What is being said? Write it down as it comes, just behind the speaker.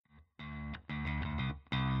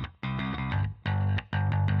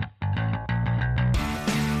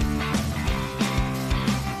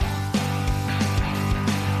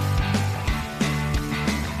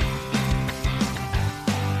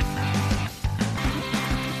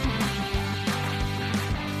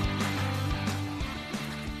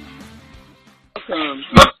welcome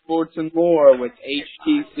to Sports and More with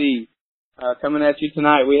HTC. Coming at you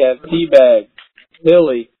tonight, we have T-Bag,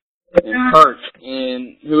 Billy, and Perk,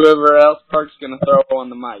 and whoever else Perk's going to throw on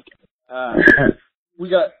the mic. We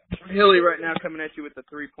got Hilly right now coming at you with the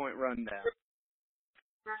 3-point rundown.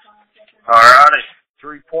 Alrighty,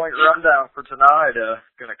 3-point rundown for tonight.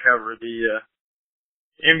 Going to cover the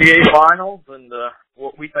NBA Finals and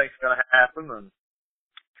what we think is going to happen and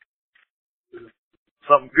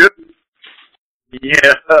something good.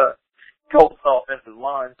 Yeah, Colts offensive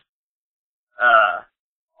line.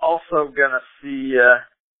 Also going to see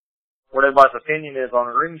what everybody's opinion is on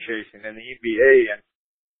ring chasing in the NBA and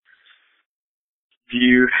do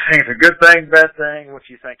you think it's a good thing, bad thing, what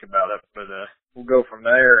you think about it. But we'll go from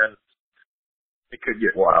there, and it could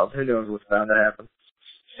get wild. Who knows what's bound to happen.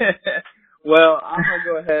 Well, I'm going to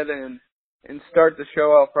go ahead and start the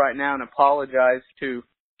show off right now and apologize to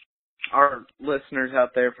our listeners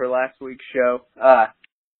out there for last week's show. I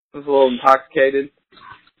was a little intoxicated.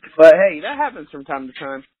 But, hey, that happens from time to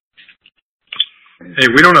time. Hey,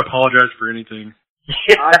 we don't apologize for anything.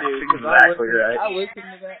 Yeah, I do. Exactly right. I listened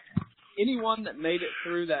to that. Anyone that made it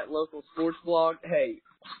through that local sports blog, hey.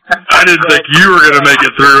 I didn't think you were going to make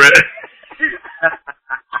it through it.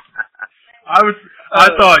 I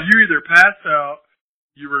thought you either passed out,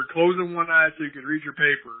 you were closing one eye so you could read your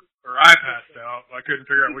paper, or I passed out. I couldn't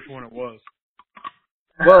figure out which one it was.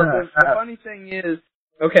 Well, the funny thing is,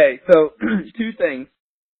 okay, so two things.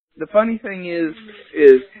 The funny thing is,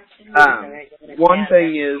 one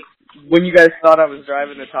thing is, when you guys thought I was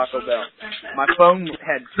driving to Taco Bell, my phone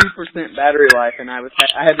had 2% battery life, and I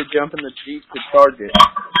had to jump in the Jeep to charge it.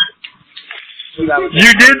 So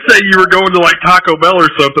you did say you were going to like Taco Bell or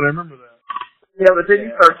something. I remember that. Yeah, but then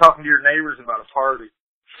you started talking to your neighbors about a party.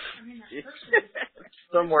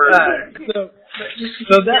 Somewhere. So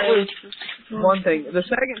that was one thing. The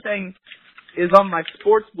second thing is on my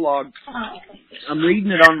sports blog. I'm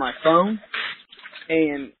reading it on my phone,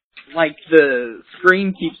 and like the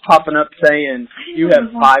screen keeps popping up saying you have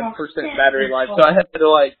 5% battery life. So I had to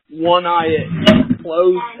like one eye it,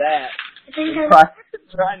 close that, and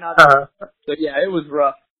try not to. So yeah, it was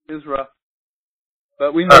rough. It was rough,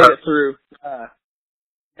 but we made it through.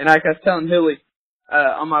 And like I was telling Hilly,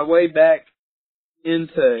 on my way back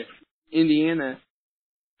into Indiana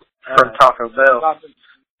from Taco Bell.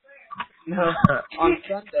 No, on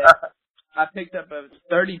Sunday I picked up a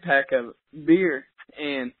 30-pack of beer,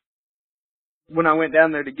 and when I went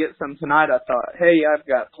down there to get some tonight, I thought, hey, I've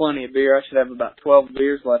got plenty of beer. I should have about 12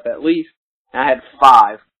 beers left at least. And I had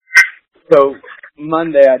 5. So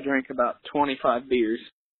Monday I drank about 25 beers.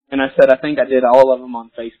 And I said I think I did all of them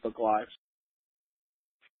on Facebook Live.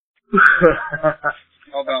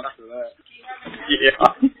 I'll vouch for that.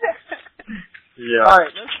 Yeah. Yeah. All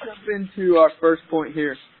right, let's jump into our first point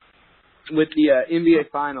here with the NBA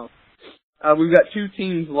Finals. We've got 2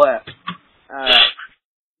 teams left.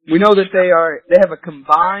 We know that they have a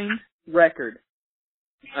combined record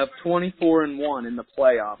of 24-1 in the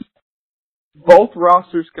playoffs. Both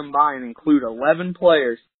rosters combined include 11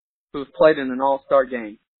 players who have played in an All-Star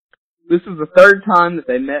game. This is the third time that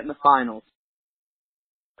they met in the finals.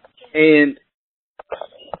 And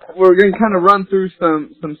we're going to kind of run through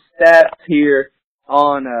some stats here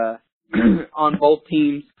on on both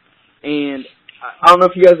teams. And I don't know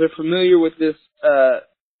if you guys are familiar with this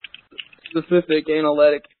specific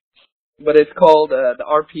analytic, but it's called the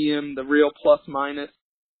RPM, the real plus minus,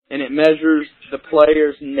 and it measures the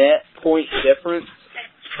player's net point difference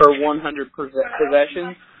per 100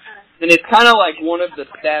 possessions. And it's kind of like one of the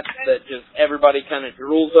stats that just everybody kind of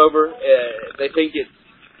drools over. They think it's,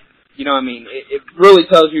 you know what I mean, it really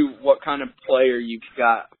tells you what kind of player you've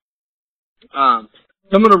got. So I'm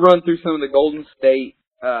going to run through some of the Golden State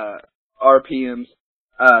RPMs.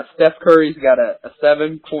 Steph Curry's got a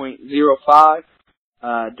 7.05,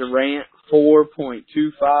 Durant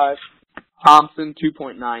 4.25, Thompson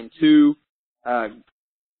 2.92,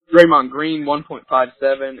 Draymond Green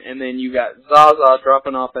 1.57, and then you got Zaza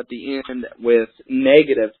dropping off at the end with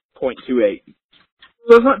negative 0.28.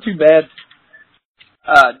 So it's not too bad.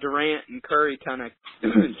 Durant and Curry kind of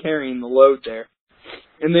carrying the load there.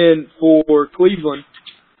 And then for Cleveland,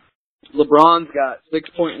 LeBron's got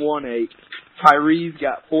 6.18. Kyrie's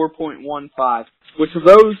got 4.15, which of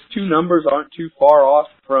those two numbers aren't too far off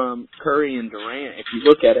from Curry and Durant if you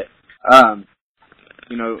look at it.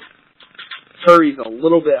 You know, Curry's a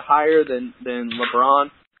little bit higher than LeBron,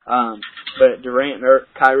 but Durant and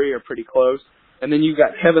Kyrie are pretty close. And then you've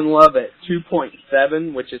got Kevin Love at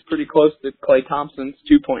 2.7, which is pretty close to Klay Thompson's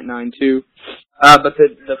 2.92. But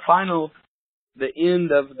the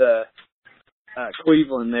end of the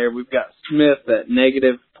Cleveland there, we've got Smith at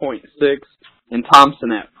negative 0.6, and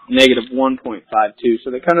Thompson at negative 1.52. So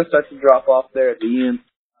they kind of start to drop off there at the end.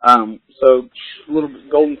 So a little bit,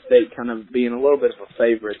 Golden State kind of being a little bit of a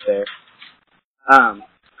favorite there.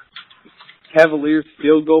 Cavaliers'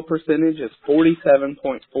 field goal percentage is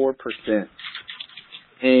 47.4%.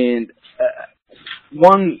 And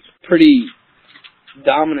one pretty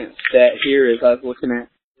dominant stat here is I was looking at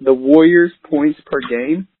the Warriors' points per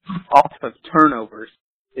game off of turnovers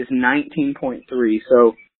is 19.3.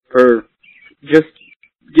 So for just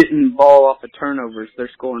getting the ball off of turnovers, they're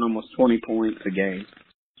scoring almost 20 points a game.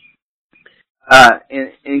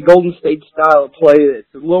 And Golden State's style of play,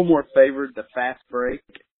 it's a little more favored the fast break,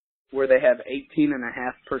 where they have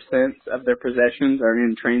 18.5% of their possessions are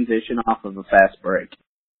in transition off of a fast break.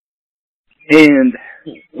 And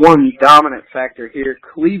one dominant factor here,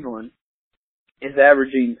 Cleveland is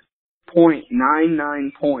averaging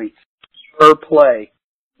 0.99 points per play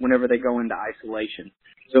whenever they go into isolation.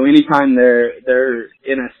 So anytime they're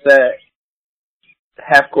in a set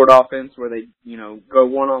half-court offense where they, go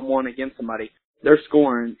one-on-one against somebody, they're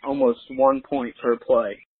scoring almost 1 point per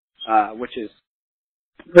play, which is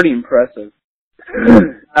pretty impressive.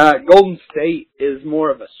 Golden State is more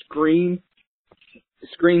of a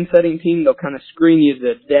screen-setting team. They'll kind of screen you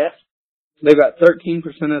to death. They've got 13%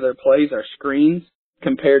 of their plays are screens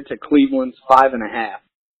compared to Cleveland's 5.5.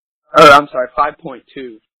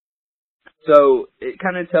 5.2. So it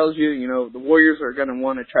kind of tells you, the Warriors are going to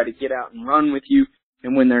want to try to get out and run with you.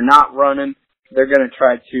 And when they're not running, they're going to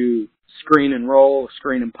try to screen and roll,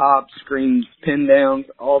 screen and pop, screen pin downs,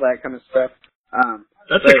 all that kind of stuff.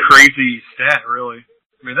 That's a crazy stat, really.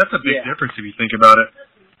 I mean, that's a big difference if you think about it.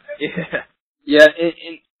 Yeah.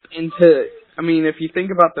 If you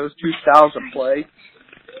think about those two styles of play,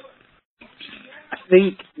 I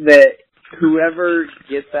think that whoever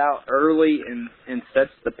gets out early and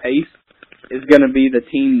sets the pace is going to be the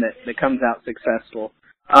team that comes out successful.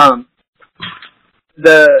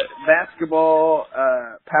 The basketball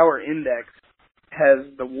power index has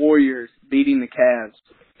the Warriors beating the Cavs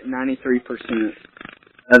 93%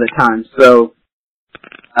 of the time. So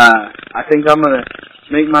I think I'm going to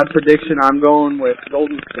make my prediction. I'm going with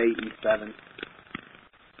Golden State in 7.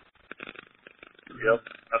 Yep,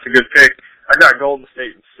 that's a good pick. I got Golden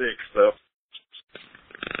State in 6, though.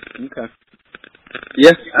 Okay.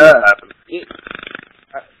 Yeah,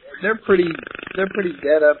 they're pretty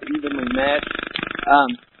dead up, evenly matched.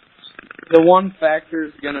 The one factor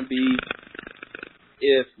is going to be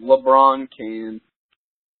if LeBron can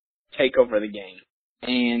take over the game.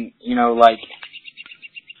 And,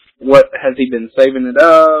 what, has he been saving it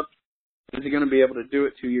up? Is he going to be able to do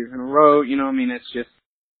it 2 years in a row? It's just...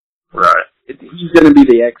 Right. He's going to be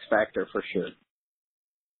the X factor for sure.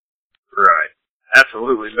 Right.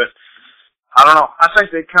 Absolutely. But, I don't know. I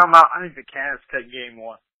think they come out, I think the Cavs take game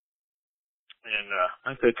 1. And I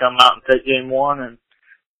think they come out and take game 1, and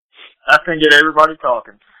that's going to get everybody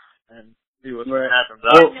talking and see what's going to happen.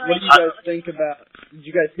 What do you guys think about, did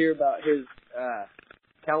you guys hear about his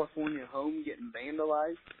California home getting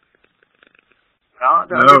vandalized? No, I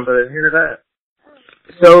didn't hear that.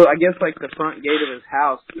 So I guess the front gate of his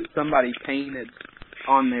house, somebody painted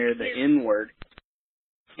on there the N-word.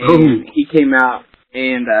 And he came out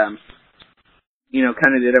and,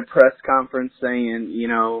 kind of did a press conference saying,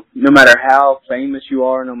 no matter how famous you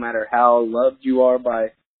are, no matter how loved you are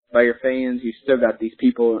by your fans, you still got these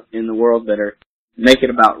people in the world that are making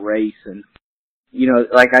about race. And,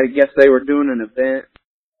 I guess they were doing an event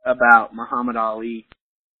about Muhammad Ali.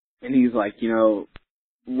 And he's like,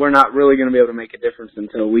 we're not really going to be able to make a difference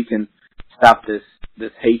until we can stop this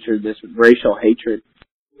hatred, this racial hatred.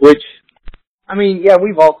 Which,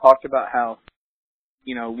 we've all talked about how,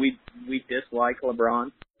 we dislike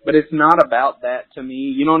LeBron, but it's not about that to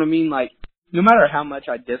me. You know what I mean? No matter how much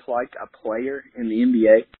I dislike a player in the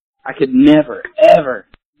NBA, I could never, ever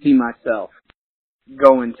see myself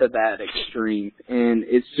going to that extreme. And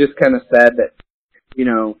it's just kind of sad that,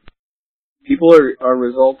 people are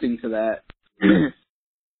resulting to that.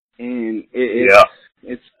 And it's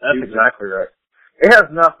that's exactly right. It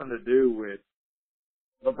has nothing to do with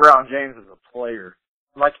LeBron James as a player.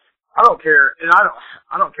 I don't care, and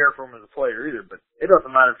I don't care for him as a player either, but it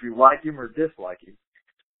doesn't matter if you like him or dislike him.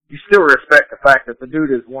 You still respect the fact that the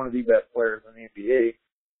dude is one of the best players in the NBA.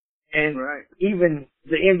 And even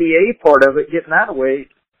the NBA part of it, getting out of the way,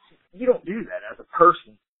 you don't do that as a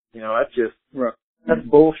person. That's just, that's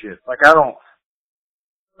bullshit.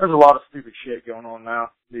 There's a lot of stupid shit going on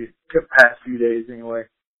now, these past few days anyway.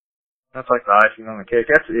 That's like the icing on the cake.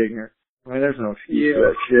 That's ignorant. There's no excuse for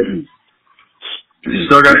that shit.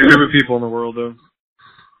 Still got stupid people in the world, though.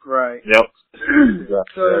 Right. Yep. So,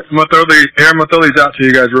 I'm gonna throw these out to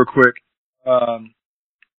you guys real quick.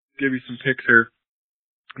 Give you some picks here.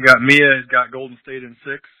 We got Mia has got Golden State in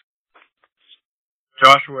 6.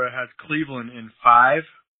 Joshua has Cleveland in 5.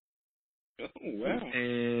 Oh, wow.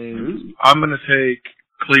 And I'm going to take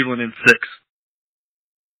Cleveland in 6.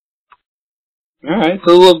 All right,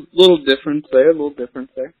 so a little difference there,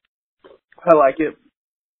 I like it.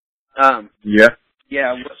 Yeah.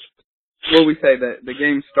 Yeah, what we say, the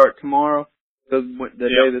games start tomorrow, the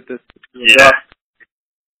day that this is up.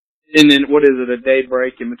 And then, what is it, a day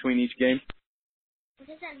break in between each game? What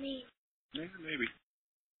does that mean? Maybe.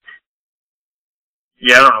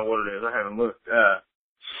 Yeah, I don't know what it is. I haven't looked. Let's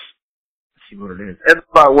see what it is.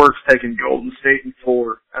 Everybody works taking Golden State in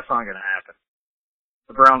 4. That's not going to happen.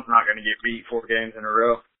 The Browns not going to get beat 4 games in a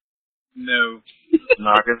row. No.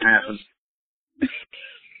 Not going to happen.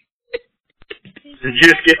 Did you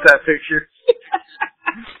just get that picture?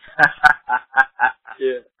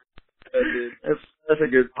 Yeah, I did. That's a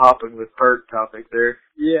good popping with Perk topic there.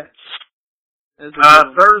 Yeah.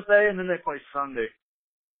 Thursday, and then they play Sunday.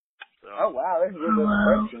 So. Oh, wow, there's a little bit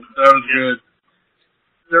of friction. That was good.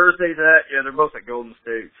 Thursday's they're both at Golden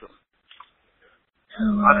State, so.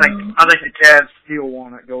 Hello. I think the Cavs steal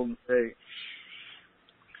one at Golden State.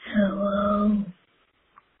 Hello.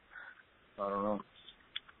 I don't know.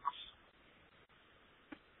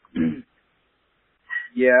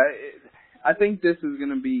 Yeah, I think this is going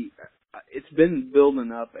to be, it's been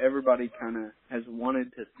building up. Everybody kind of has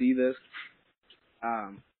wanted to see this.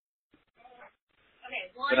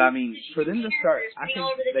 But I mean, for them to start, I think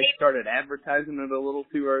they started advertising it a little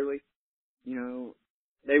too early. You know,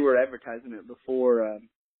 they were advertising it before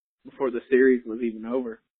the series was even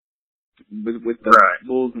over with the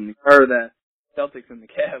Bulls and the Celtics and the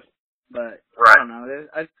Cavs. But I don't know.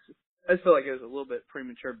 I just feel like it was a little bit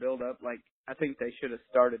premature build up. Like, I think they should have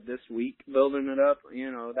started this week building it up.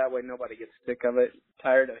 You know, that way nobody gets sick of it,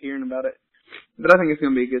 tired of hearing about it. But I think it's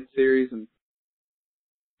going to be a good series, and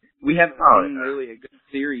we haven't seen really a good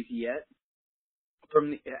series yet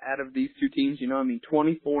from out of these two teams. You know, I mean,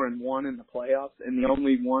 24-1 in the playoffs, and the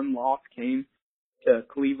only one loss came to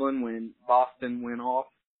Cleveland when Boston went off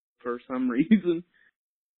for some reason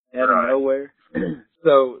out of nowhere.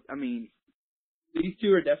 So, I mean, these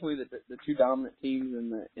two are definitely the two dominant teams in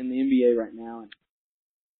the NBA right now, and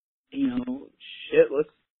you know, let's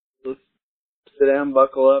sit down,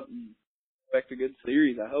 buckle up, and expect a good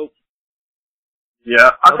series. I hope.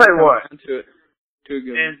 Yeah, I'll tell you what. To a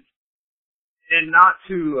good one. And not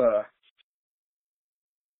to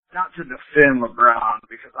defend LeBron,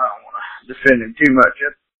 because I don't want to defend him too much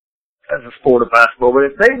as a sport of basketball, but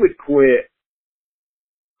if they would quit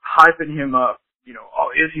hyping him up, you know, oh,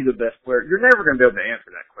 is he the best player? You're never going to be able to answer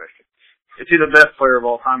that question. Is he the best player of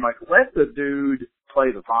all time? Like, let the dude play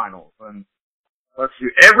the finals. And let's do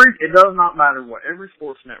it does not matter what, every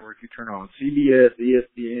sports network you turn on, CBS,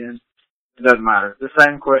 ESPN, it doesn't matter. The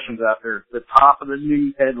same questions out there. The top of the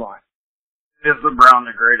news headline. Is LeBron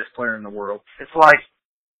the greatest player in the world? It's like,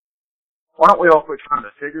 why don't we all quit trying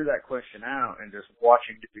to figure that question out and just watch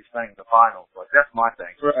him get these things in the finals? Like, that's my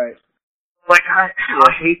thing. Right. Like, I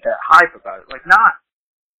hate that hype about it. Like, not,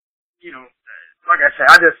 you know, like I say,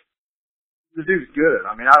 the dude's good.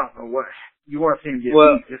 I mean, I don't know what, you want to see him get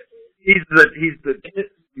beat. He's the,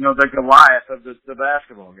 you know, the Goliath of the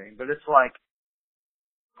basketball game. But it's like,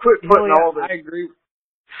 quit putting all this.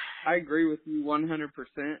 I agree with you 100%.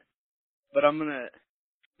 But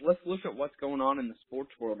let's look at what's going on in the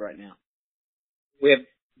sports world right now. We have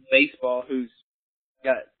baseball, who's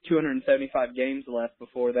got 275 games left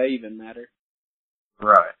before they even matter.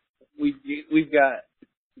 Right. We've got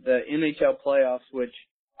the NHL playoffs, which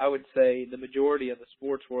I would say the majority of the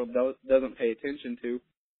sports world doesn't pay attention to.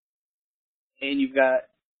 And you've got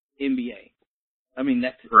NBA. I mean,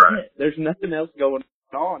 that's it. There's nothing else going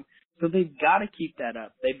on. So they've got to keep that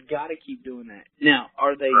up. They've got to keep doing that. Now,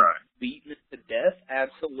 are they beating it to death?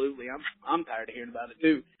 Absolutely. I'm tired of hearing about it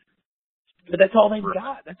too. But that's all they've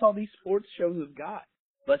got. That's all these sports shows have got.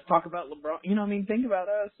 Let's talk about LeBron. You know, I mean, think about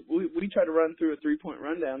us. We try to run through a 3-point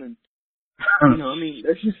rundown, and you know, I mean,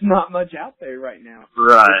 there's just not much out there right now.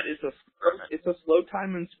 Right. It's a slow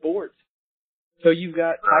time in sports. So you've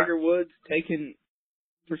got Tiger Woods taking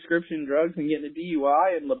prescription drugs and getting a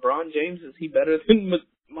DUI, and LeBron James, is he better than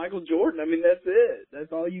Michael Jordan? I mean, that's it.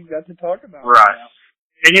 That's all you've got to talk about. Right. Now.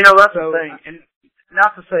 And you know, that's the thing. And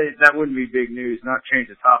not to say that wouldn't be big news, not change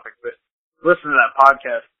the topic, but listen to that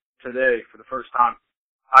podcast today for the first time.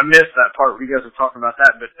 I missed that part where you guys were talking about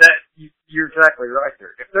that, but you're exactly right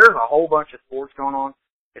there. If there's a whole bunch of sports going on,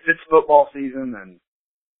 if it's football season and,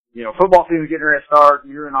 you know, football season's getting ready to start,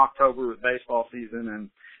 and you're in October with baseball season, and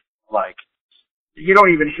like, you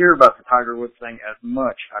don't even hear about the Tiger Woods thing as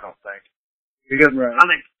much, I don't think. Because I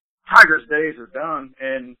think Tiger's days are done,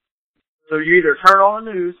 and so you either turn on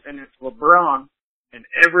the news and it's LeBron and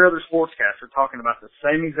every other sportscaster talking about the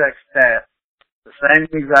same exact stat, the same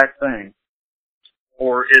exact thing,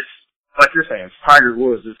 or it's, like you're saying, it's Tiger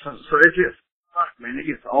Woods. So it's just, fuck, man, it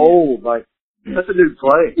gets old. Like, let the dude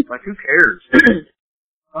play. Like, who cares?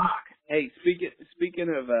 Fuck. Hey, speaking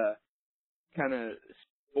of kind of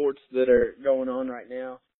sports that are going on right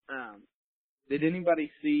now, did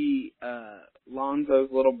anybody see Lonzo's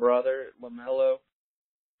little brother, LaMelo,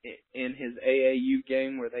 in his AAU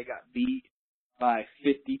game where they got beat by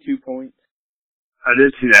 52 points? I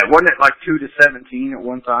did see that. Wasn't it like 2-17 at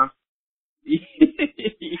one time? Yeah.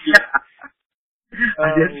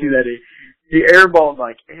 I did see that. He airballed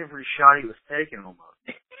like every shot he was taking almost.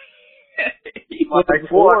 He was like,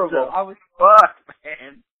 horrible. I was fucked,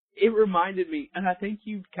 man. It reminded me, and I think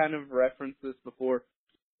you've kind of referenced this before,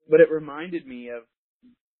 but it reminded me of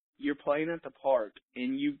you're playing at the park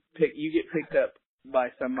and you get picked up by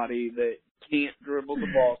somebody that can't dribble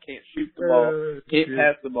the ball, can't shoot the ball, can't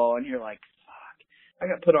pass the ball, and you're like, fuck, I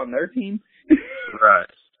got put on their team. Right.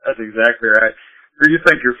 That's exactly right. Or you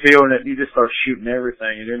think you're feeling it and you just start shooting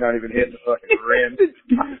everything and you're not even hitting the fucking rim.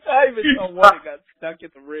 I even saw one that got stuck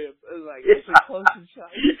at the rim. It was like, it's a close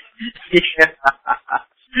shot. Yeah.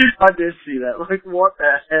 I did see that. Like, what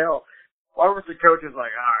the hell? Why was the coach like, all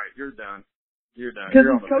right, you're done. You're done. Because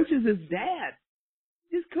his coach is his dad.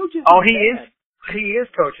 His coach is Oh, his he dad. He is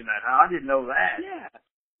coaching that, huh? I didn't know that. Yeah.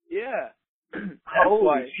 Yeah.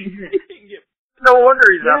 Holy shit. No wonder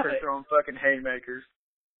he's out there throwing fucking haymakers.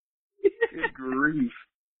 Good grief.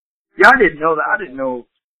 Yeah, I didn't know that. I didn't know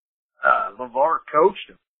LeVar coached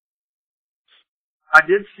him. I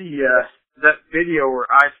did see that video where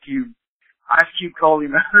Ice Cube called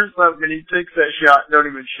him out or something, and he takes that shot and don't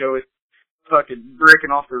even show it fucking bricking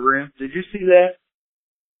off the rim. Did you see that?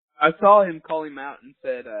 I saw him call him out and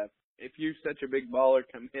said, if you're such a big baller,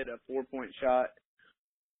 come hit a 4-point shot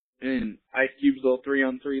in Ice Cube's little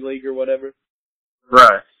 3-on-3 league or whatever.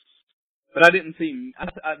 Right. But I didn't see him.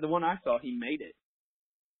 The one I saw, he made it.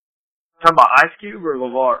 Talking about Ice Cube or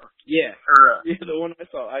LeVar? Yeah. Or, yeah, the one I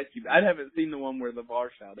saw, Ice Cube. I haven't seen the one where LeVar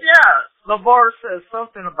shot it. Yeah, LeVar says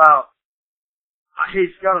something about,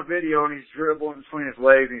 he's got a video and he's dribbling between his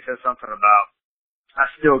legs and he says something about, I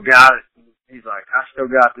still got it. He's like, I still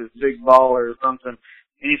got this big baller or something.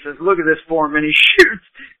 And he says, look at this form, and he shoots,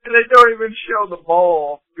 and they don't even show the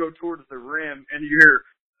ball go towards the rim, and you hear,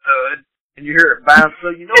 and you hear it bounce,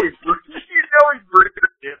 so you know he bricked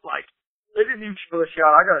it. Like, they didn't even show the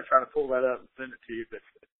shot. I gotta try to pull that up and send it to you. But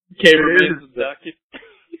Cameraman's ducking.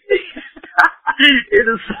 It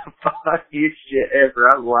is the funniest shit ever.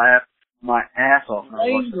 I laughed my ass off.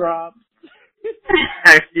 Raindrops.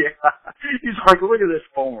 Yeah. He's like, look at this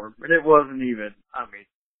form. And it wasn't even, I mean,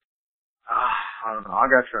 I don't know. I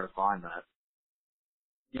gotta try to find that.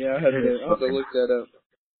 Yeah, I had to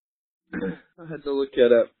look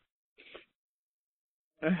that up.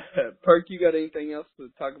 Perk, you got anything else to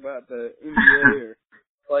talk about the NBA or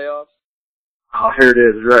playoffs? Oh, here it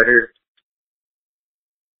is, right here.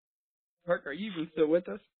 Perk, are you even still with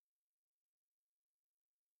us?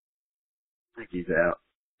 I think he's out.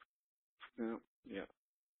 No. Yeah.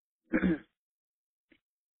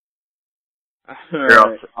 Here,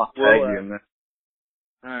 I'll tag you in that.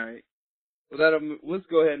 All right. Well, let's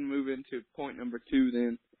go ahead and move into point number 2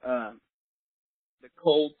 then. The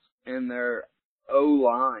Colts and their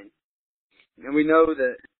O-line. And we know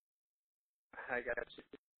that, I got you,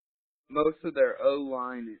 most of their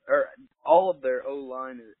O-line, or all of their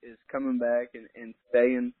O-line is coming back and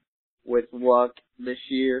staying with Luck this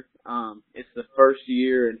year. It's the first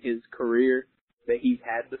year in his career that he's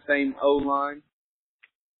had the same O-line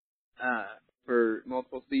for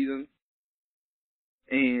multiple seasons.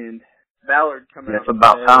 And Ballard come out. It's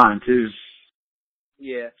about time, too.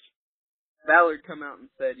 Yeah. Ballard come out and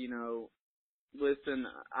said, you know, listen,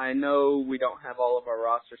 I know we don't have all of our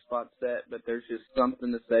roster spots set, but there's just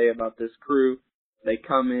something to say about this crew. They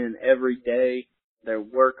come in every day. They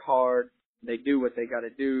work hard. They do what they got to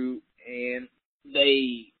do, and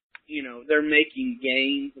they, you know, they're making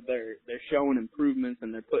gains. They're showing improvements,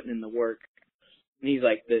 and they're putting in the work. And he's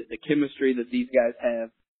like, the chemistry that these guys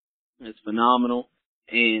have is phenomenal,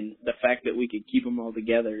 and the fact that we could keep them all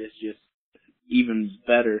together is just even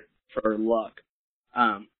better for Luck.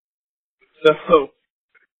 So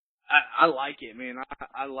I like it, man.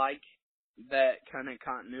 I like that kind of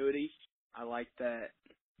continuity. I like that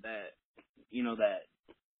you know, that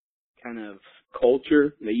kind of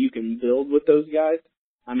culture that you can build with those guys.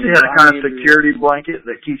 I mean, yeah, the kind of security blanket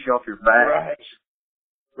that keeps you off your back.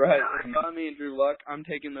 Right. If I'm Andrew Luck, I'm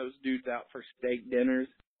taking those dudes out for steak dinners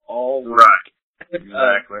all week. Right.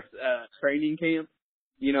 Exactly. Training camp,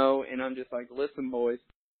 you know, and I'm just like, listen, boys,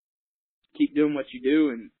 keep doing what you do,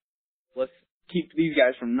 and let's keep these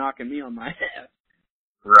guys from knocking me on my ass.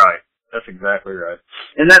 Right. That's exactly right.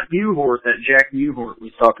 And that Muhort, that Jack Muhort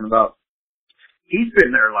was talking about, he's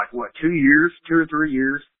been there like, what, 2 years, 2 or 3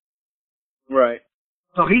 years? Right.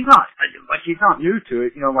 So he's not new to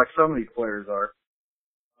it, you know, like some of these players are.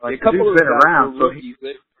 Like, a couple of been guys around, were so rookies,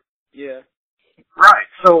 yeah. Right.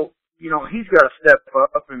 So, you know, he's got to step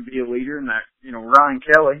up and be a leader in that, you know, Ryan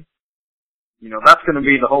Kelly. You know, that's going to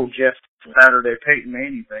be the whole Jeff Saturday, Peyton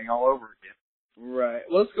Manning thing all over again. Right.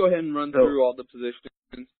 Let's go ahead and run through all the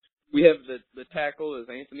positions. We have the tackle is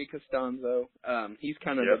Anthony Costanzo. He's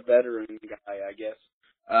kind of the veteran guy, I guess.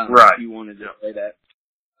 Right. If you wanted to say that.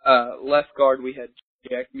 Left guard, we had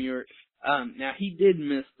Jack Muir. Now, he did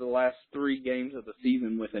miss the last 3 games of the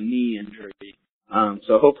season with a knee injury.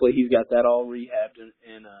 So hopefully he's got that all rehabbed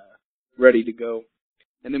and ready to go.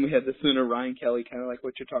 And then we have the center, Ryan Kelly, kind of like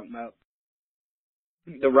what you're talking about.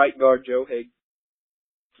 The right guard, Joe Haig.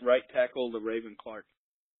 Right tackle, the Raven Clark.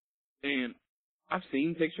 And I've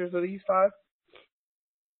seen pictures of these 5.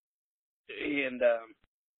 And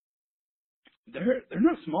they're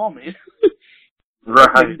not small, man.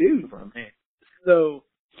 Right. Dude. So,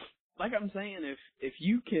 like I'm saying, if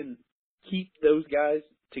you can keep those guys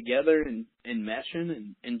together and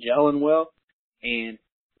meshing and gelling well and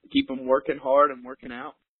keep them working hard and working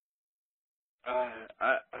out,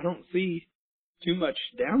 I don't see too much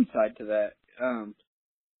downside to that.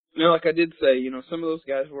 You know, like I did say, you know, some of those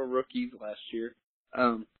guys were rookies last year.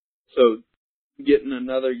 So getting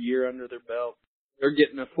another year under their belt, or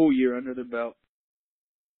getting a full year under their belt,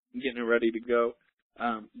 getting it ready to go,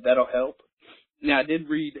 that'll help. Now, I did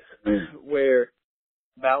read where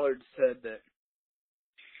Ballard said that,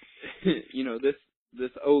 you know,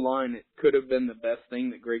 this O-line, it could have been the best thing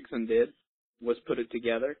that Grigson did, was put it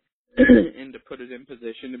together and to put it in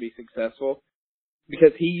position to be successful,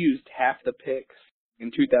 because he used half the picks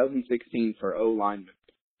in 2016 for O-linemen.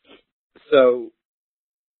 So,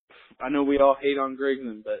 I know we all hate on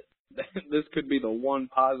Grigson, but this could be the one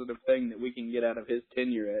positive thing that we can get out of his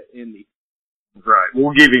tenure at Indy. Right.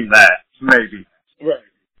 We'll give him that. Maybe. Right.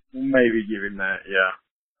 We'll maybe give him that, yeah.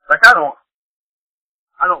 Like, I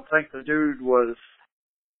don't think the dude was,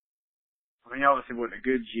 I mean, obviously wasn't a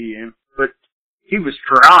good GM, but he was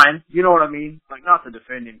trying, you know what I mean? Like, not to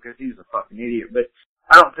defend him because he's a fucking idiot, but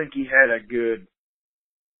I don't think he had a good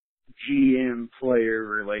GM-player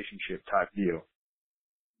relationship type deal.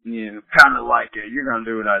 Yeah. Kind of like it. You're going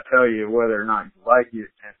to do what I tell you, whether or not you like it.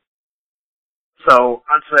 And so,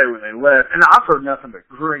 I'd say when they left, and I've heard nothing but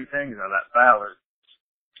great things out of that Ballard.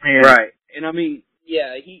 And right. And I mean,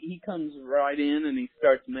 yeah, he comes right in and he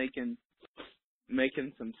starts making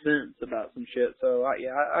some sense about some shit. So,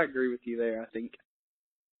 I agree with you there. I think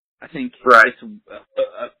right. It's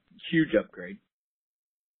a huge upgrade.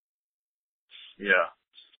 Yeah.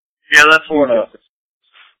 Yeah, that's what,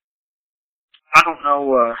 I don't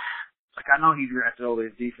know, like I know he drafted all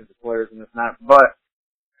these defensive players and this and that, but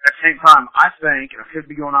at the same time, I think, and I could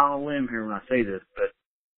be going out on a limb here when I say this, but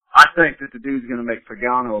I think that the dude's going to make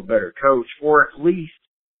Pagano a better coach, or at least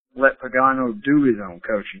let Pagano do his own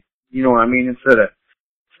coaching. You know what I mean? Instead of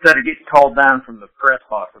getting called down from the press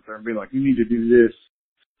box up there and being like, you need to do this,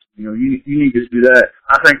 you know, you need to do that.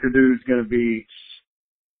 I think the dude's going to be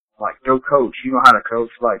like, go coach. You know how to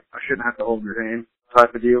coach. Like, I shouldn't have to hold your hand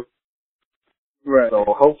type of deal. Right. So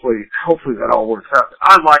hopefully that all works out.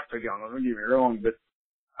 I like Pagano, don't get me wrong, but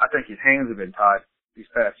I think his hands have been tied these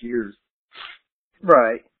past years.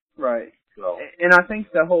 Right. So. And I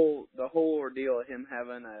think the whole ordeal of him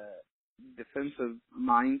having a defensive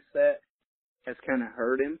mindset has kind of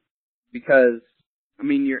hurt him, because I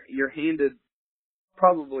mean you're handed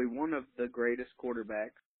probably one of the greatest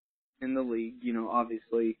quarterbacks in the league. You know,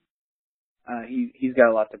 obviously he's got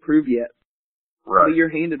a lot to prove yet. Right. But you're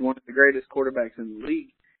handed one of the greatest quarterbacks in the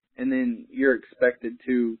league, and then you're expected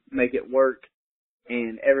to make it work,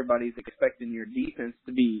 and everybody's expecting your defense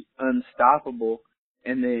to be unstoppable,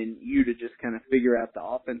 and then you to just kind of figure out the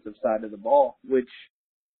offensive side of the ball, which,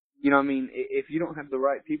 you know, I mean, if you don't have the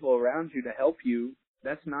right people around you to help you,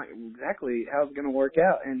 that's not exactly how it's going to work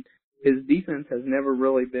out. And his defense has never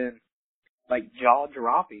really been, like,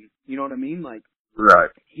 jaw-dropping. You know what I mean? Like, right.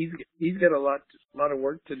 He's got a lot of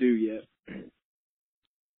work to do yet.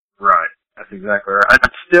 Right. That's exactly right. I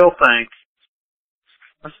still think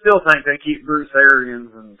they keep Bruce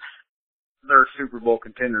Arians and they're Super Bowl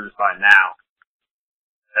contenders by now.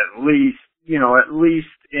 At least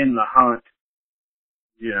in the hunt,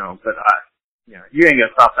 you know, but you ain't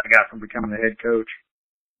gonna stop that guy from becoming the head coach.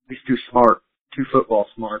 He's too smart, too football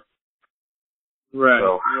smart. Right.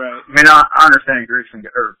 So, right. I mean, I understand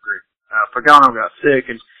Pagano got sick,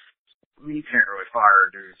 and I mean, you can't really fire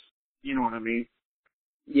a dude. You know what I mean?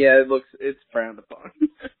 Yeah, it's frowned upon.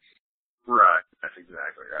 Right. That's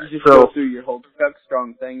exactly right. You just go through your whole Chuck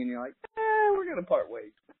Strong thing, and you're like, we're gonna part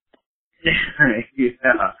ways.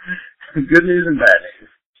 Yeah. Good news and bad news.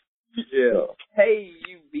 Yeah. So, Hey,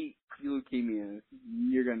 you beat leukemia.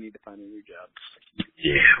 You're gonna need to find a new job.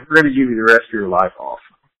 yeah, we're gonna give you the rest of your life off.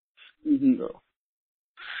 Mm-hmm. So.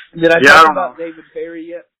 Did I talk about David Perry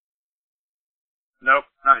yet? Nope,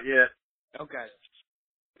 not yet. Okay.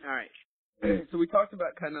 All right. So we talked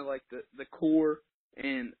about kind of like the core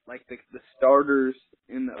and like the starters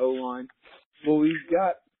in the O-line. Well, we've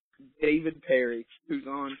got David Perry, who's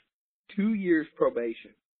on 2 years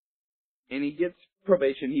probation, and he gets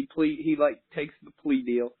probation. He takes the plea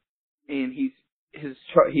deal, and his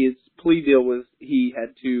plea deal was he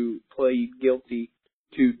had to plead guilty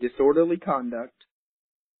to disorderly conduct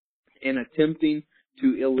and attempting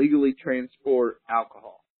to illegally transport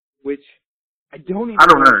alcohol, which I don't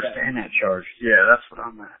understand that charge. Yeah, that's what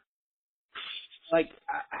I'm at.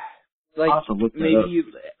 Maybe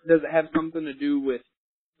does it have something to do with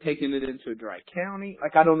taking it into a dry county?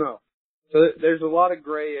 Like, I don't know. So there's a lot of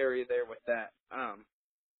gray area there with that.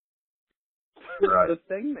 Right. The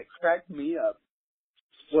thing that cracked me up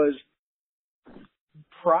was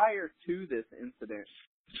prior to this incident,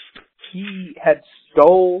 he had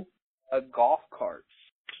stole a golf cart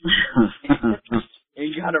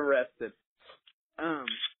and got arrested.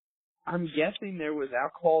 I'm guessing there was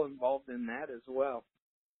alcohol involved in that as well.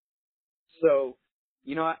 So,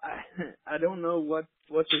 you know, I don't know what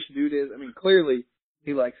this dude is. I mean, clearly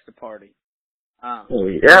he likes to party.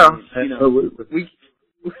 Yeah, absolutely.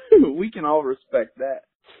 We can all respect that,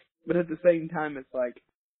 but at the same time, it's like,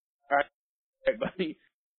 all right, buddy,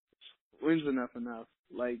 when's enough?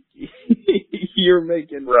 Like, you're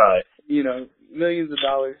making, right, millions of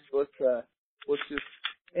dollars. Let's just,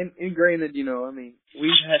 and granted, I mean,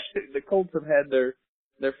 the Colts have had their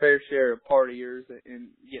fair share of partiers and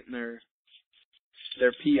getting their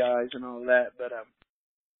PIs and all that, but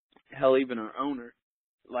hell, even our owner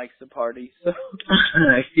likes to party, so.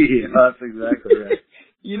 Yeah, that's exactly right.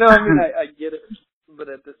 I mean, I get it, but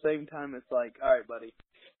at the same time, it's like, all right, buddy,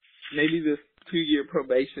 maybe this 2-year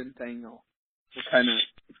probation thing will kind of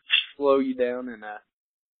slow you down and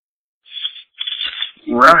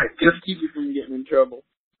just keep you from getting in trouble.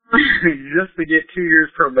 Just to get 2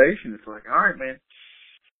 years probation, it's like, all right, man,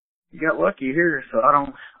 you got lucky here, so I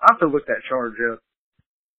have to look that charge up.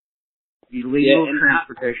 Illegal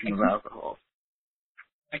transportation of alcohol.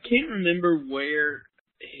 I can't remember where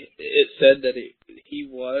it said that he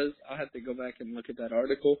was. I'll have to go back and look at that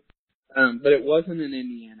article. But it wasn't in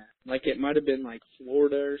Indiana. Like, it might have been like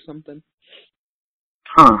Florida or something.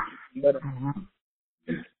 Huh. But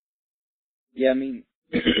yeah, I mean,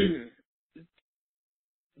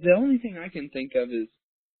 the only thing I can think of is,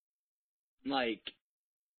 like,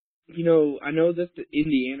 I know that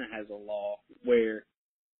Indiana has a law where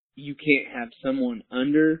you can't have someone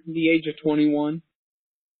under the age of 21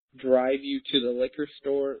 drive you to the liquor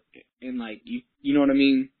store and, like, you know what I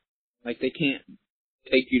mean? Like, they can't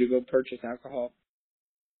take you to go purchase alcohol.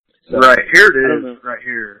 So, right, here it is. Right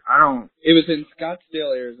here. It was in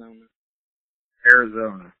Scottsdale, Arizona.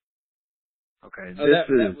 Arizona. Okay,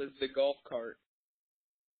 that was the golf cart.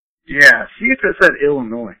 Yeah, see if it said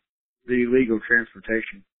Illinois, the illegal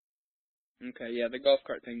transportation. Okay, yeah, the golf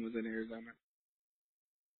cart thing was in Arizona.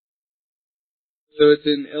 So it's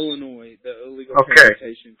in Illinois, the illegal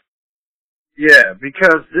transportation. Yeah,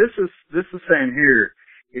 because this is saying here,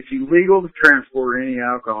 it's illegal to transport any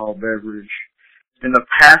alcohol beverage in the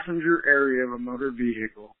passenger area of a motor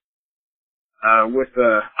vehicle with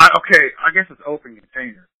I guess it's open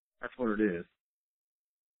container. That's what it is.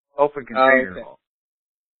 Open container law.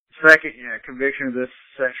 Second, conviction of this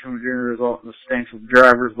section would generally result in a substantial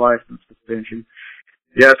driver's license suspension.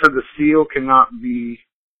 Yeah, so the seal cannot be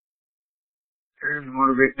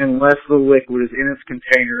unless the liquid is in its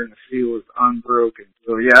container and the seal is unbroken.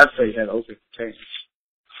 So yeah, I'd say it had open container.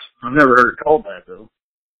 I've never heard it called that though.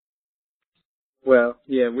 Well,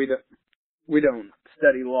 yeah, we don't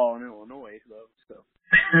study law in Illinois though, so.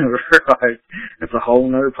 Right. It's a whole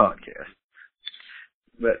nother podcast.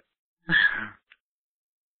 But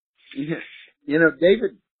yeah.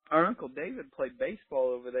 Our Uncle David played baseball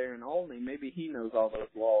over there in Albany. Maybe he knows all those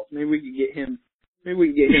laws. Maybe we could get him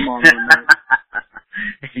on one night.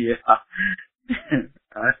 Yeah.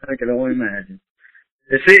 I can only imagine.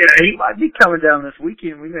 See, he might be coming down this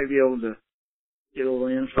weekend. We may be able to get a little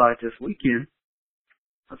insight this weekend.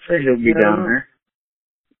 I'd say he'll be down there.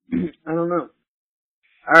 I don't know.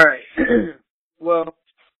 All right. Well,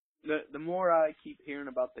 the more I keep hearing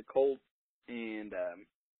about the Colts and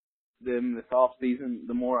them this off season,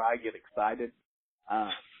 the more I get excited. I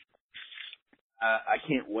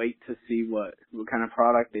can't wait to see what kind of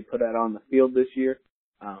product they put out on the field this year.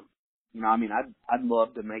 I mean, I'd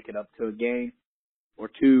love to make it up to a game or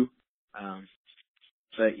two.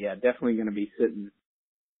 But yeah, definitely going to be sitting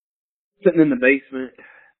in the basement,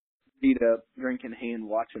 feet up, drinking hand,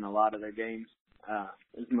 watching a lot of their games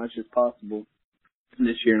as much as possible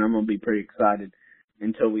this year, and I'm going to be pretty excited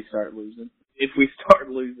until we start losing. If we start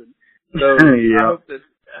losing, so yeah.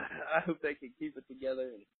 I hope they can keep it together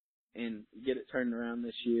and get it turned around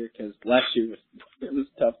this year, because last year was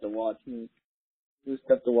tough to watch. Man. It was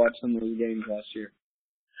tough to watch some of those games last year.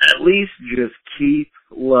 At least just keep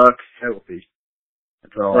Luck healthy.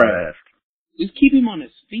 That's all I ask. Just keep him on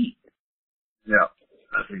his feet. Yeah,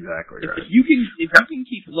 that's exactly right. If you can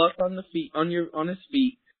keep Luck on his feet and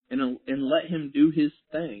let him do his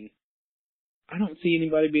thing, I don't see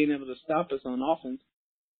anybody being able to stop us on offense.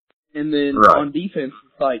 And then on defense,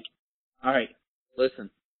 it's like, all right, listen,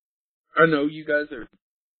 I know you guys are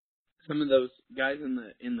some of those guys in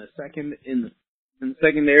the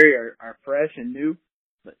secondary are fresh and new,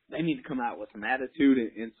 but they need to come out with some attitude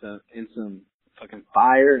and some fucking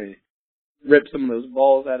fire and rip some of those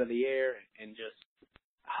balls out of the air and just,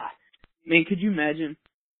 man, could you imagine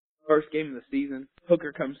first game of the season,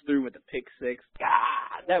 Hooker comes through with a pick six?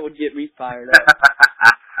 God, that would get me fired up.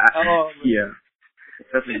 Oh, man. Yeah,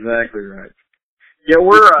 that's exactly right. Yeah,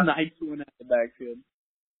 we're nice one out the backfield.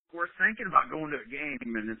 We're thinking about going to a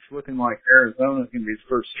game, and it's looking like Arizona's going to be his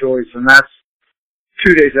first choice, and that's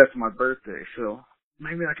 2 days after my birthday, so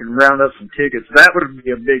maybe I can round up some tickets. That would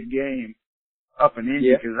be a big game up in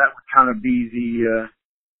Indy, because that would kind of be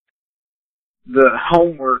the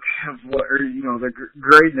homework of what, or the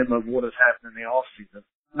grading them of what has happened in the off season.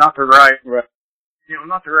 Not to write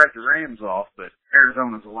the Rams off, but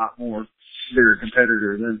Arizona's a lot more bigger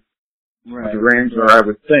competitor than the Rams are, I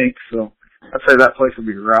would think. So I'd say that place would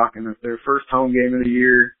be rocking. If their first home game of the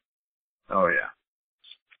year, oh yeah.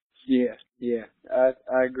 Yeah,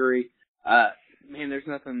 I agree. Man, there's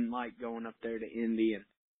nothing like going up there to Indy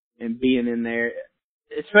and being in there,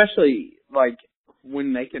 especially like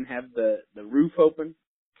when they can have the roof open.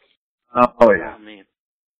 Oh yeah. Oh man.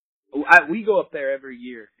 We go up there every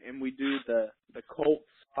year and we do the Colts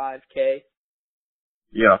 5K.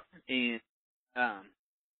 Yeah. And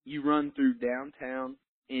you run through downtown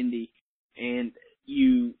Indy and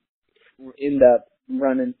you end up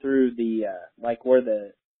running through the like where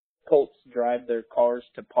the Colts drive their cars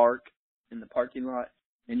to park in the parking lot,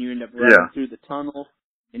 and you end up running through the tunnel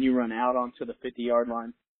and you run out onto the 50-yard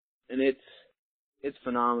line, and it's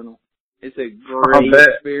phenomenal. It's a great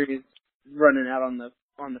experience running out on the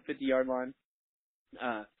 50-yard line.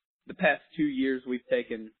 The past 2 years we've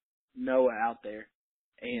taken Noah out there,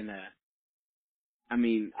 and I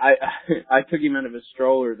mean, I took him out of his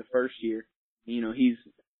stroller the first year. He's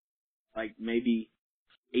like maybe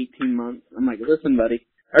 18 months. I'm like, listen, buddy.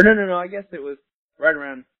 Or no, I guess it was right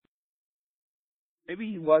around, maybe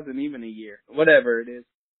he wasn't even a year, whatever it is.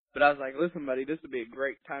 But I was like, listen, buddy, this would be a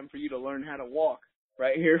great time for you to learn how to walk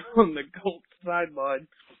right here on the Colts sideline.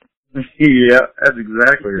 Yeah, that's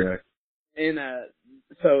exactly right. And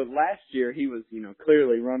so last year he was,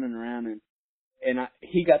 clearly running around and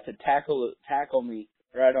he got to tackle me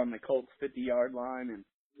right on the Colts 50-yard line, and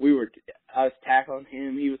I was tackling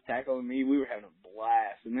him, he was tackling me. We were having a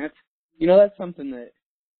blast, and that's something that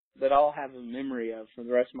I'll have a memory of for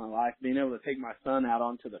the rest of my life, being able to take my son out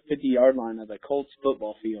onto the 50-yard line of the Colts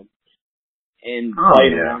football field and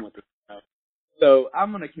play around with him. So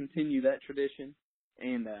I'm going to continue that tradition,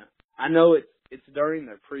 and I know it's during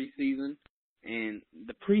their preseason, and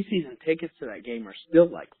the preseason tickets to that game are still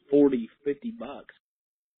like $40-50,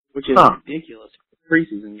 which is ridiculous for a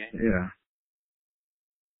preseason game. Yeah.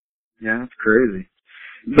 Yeah, that's crazy.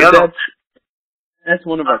 But that's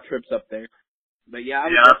one of our trips up there. But yeah,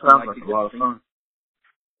 that sounds like a lot of fun.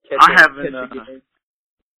 I haven't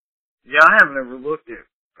ever looked at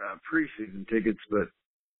preseason tickets, but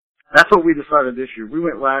that's what we decided this year. We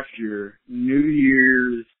went last year, New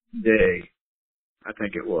Year's Day, I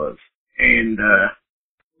think it was, and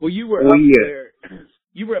well, you were up there.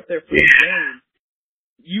 You were up there for the game.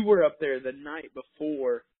 You were up there the night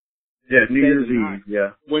before. Yeah, New Year's Eve. Yeah,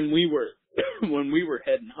 when we were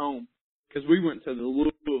heading home, because we went to the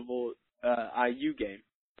Louisville IU game,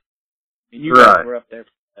 and you guys were up there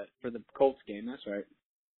for the Colts game. That's right.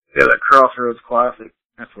 Yeah, that Crossroads Classic.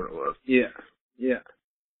 That's what it was. Yeah.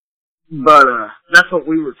 But that's what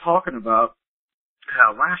we were talking about.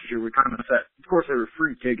 How last year we kind of set. Of course, they were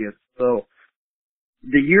free tickets. So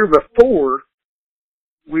the year before,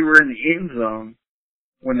 we were in the end zone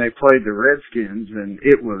when they played the Redskins, and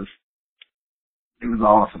it was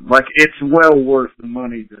awesome. Like, it's well worth the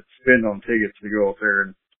money to spend on tickets to go up there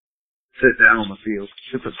and sit down on the field.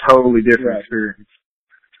 It's a totally different experience.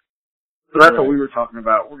 So that's what we were talking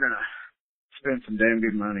about. We're going to spend some damn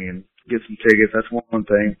good money and get some tickets. That's one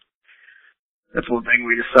thing. That's one thing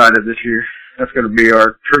we decided this year. That's going to be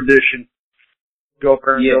our tradition. Go up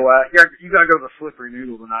there and go out. You got to go to the Slippery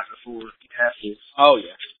Noodle the night before. You have to. Oh,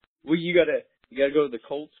 yeah. Well, you got to go to the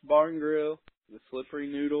Colts Bar and Grill, the Slippery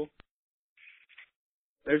Noodle.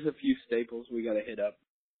 There's a few staples we got to hit up.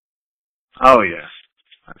 Oh, yeah.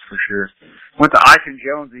 That's for sure. Went to Ike and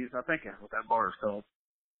Jonesy's. I think that's what that bar is called.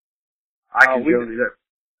 Ike and Jonesy's,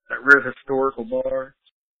 that real historical bar.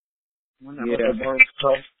 Wasn't that what that bar was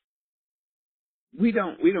called? We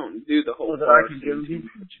don't do the whole Was it bar. Ike and Jonesy's?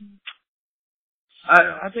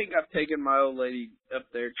 I think I've taken my old lady up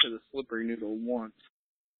there to the Slippery Noodle once.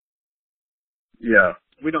 Yeah.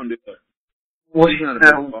 We don't do it. Well, She's not a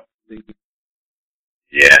big bar thing.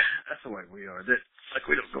 Yeah, that's the way we are. Like,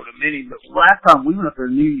 we don't go to many, but last time we went up there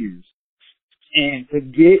New Year's, and to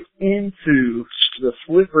get into the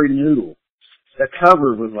Slippery Noodle, the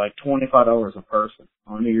cover was like $25 a person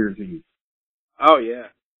on New Year's Eve. Oh, yeah.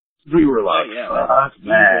 We were like, that's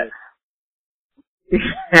mad.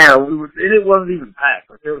 Yeah, and it wasn't even packed.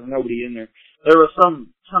 Like, there was nobody in there. There was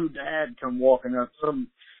some dad come walking up,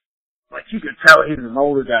 like, you could tell he was an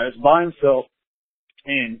older guy. He was by himself,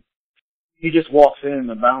 and he just walks in, and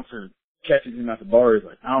the bouncer catches him at the bar. He's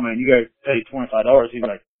like, oh, man, you got to pay $25. He's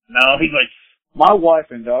like, no. He's like, my wife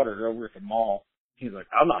and daughter are over at the mall. He's like,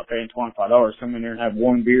 I'm not paying $25. Come in there and have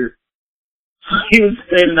one beer. He was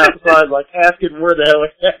standing outside, like, asking where the hell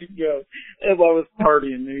he had to go. Everybody was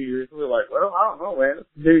partying New Year's. We were like, well, I don't know, man. It's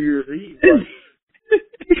New Year's Eve.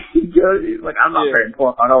 He's like, I'm not paying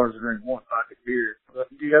 $25 to drink one pocket beer.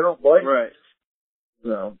 Dude, I don't blame you. Right.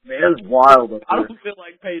 So, man, it was wild up there. I don't feel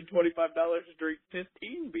like paying $25 to drink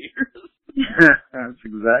 15 beers. That's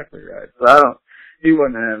exactly right. So he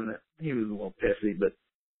wasn't having it. He was a little pissy, but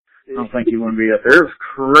I don't think he wanted to be up there. It was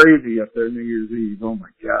crazy up there New Year's Eve. Oh my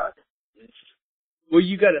God. Well,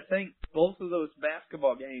 you got to think, both of those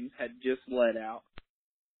basketball games had just let out.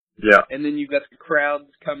 Yeah. And then you got the crowds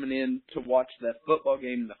coming in to watch that football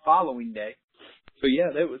game the following day. So yeah,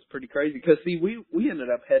 that was pretty crazy. Because see, we ended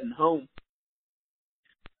up heading home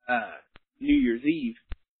New Year's Eve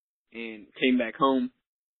and came back home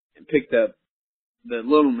and picked up the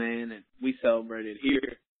little man, and we celebrated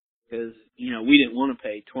here because we didn't want to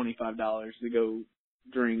pay $25 to go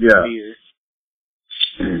drink beer.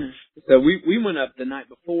 So we went up the night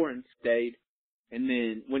before and stayed, and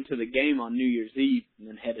then went to the game on New Year's Eve, and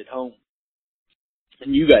then headed home.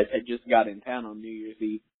 And you guys had just got in town on New Year's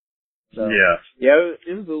Eve. So, yeah,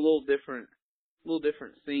 it was a little different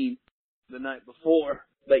scene the night before.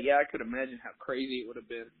 But yeah, I could imagine how crazy it would have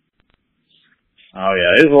been. Oh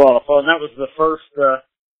yeah, it was a lot of fun. That was the first,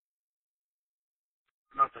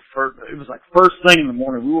 it was like first thing in the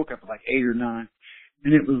morning. We woke up at like 8 or 9,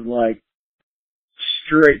 and it was like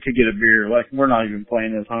straight to get a beer. Like, we're not even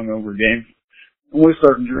playing this hungover game. And we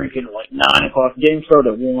started drinking at like 9 o'clock. The game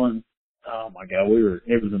started at 1. Oh my God,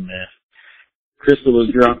 it was a mess. Crystal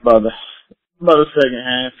was drunk by the second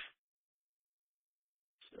half.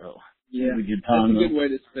 So, yeah, it was a good time. That's a good way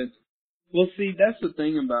to spend. Well, see, that's the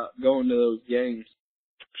thing about going to those games.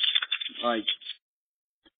 Like,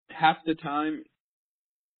 half the time,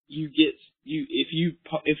 if you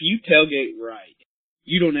tailgate right,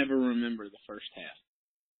 you don't ever remember the first half.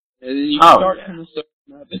 And then you start kind of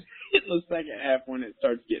starting up in the second half when it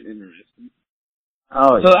starts getting interesting.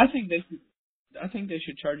 Oh, so I think they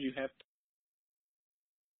should charge you half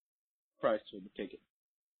price for the ticket.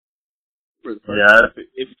 For the first half,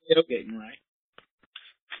 if you're tailgating right.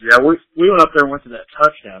 Yeah, we went up there and went to that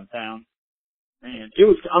touchdown town. Man, it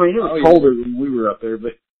was colder than we were up there,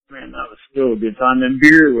 but man, that was still a good time. And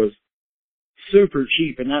beer was super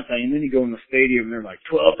cheap in that thing. And then you go in the stadium and they're like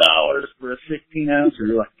 $12 for a 16 ounce.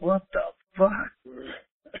 You're like, what the fuck?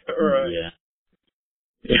 Right. Yeah.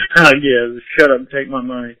 Yeah, just shut up and take my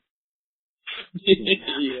money.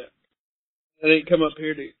 Yeah. I didn't come up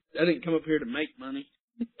here to make money.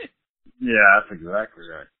 Yeah, that's exactly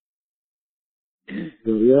right.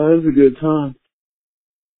 So, yeah, it was a good time.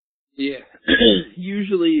 Yeah.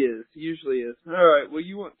 Usually is. All right. Well,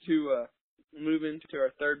 you want to move into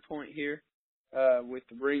our third point here with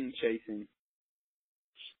ring chasing.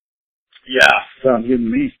 Yeah, sounds good to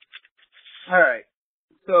me. All right.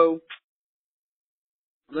 So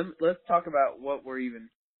let's talk about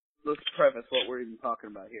let's preface what we're even talking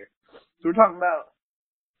about here. So we're talking about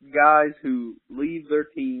guys who leave their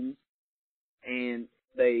teams and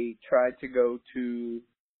they try to go to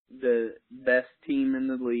the best team in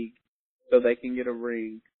the league so they can get a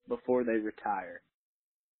ring before they retire.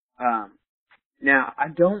 Now, I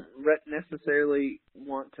don't necessarily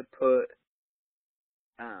want to put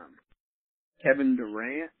Kevin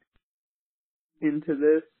Durant into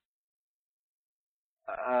this.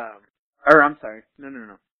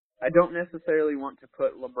 No. I don't necessarily want to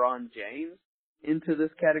put LeBron James into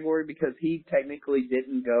this category because he technically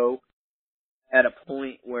didn't go at a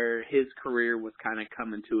point where his career was kind of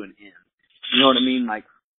coming to an end. You know what I mean? Like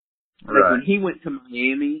when he went to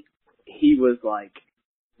Miami, he was like,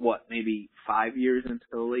 maybe 5 years into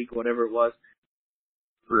the league, whatever it was.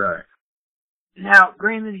 Right. Now,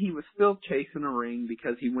 granted, he was still chasing a ring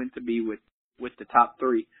because he went to be with the top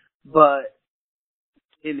three, but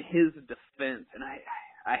in his defense, and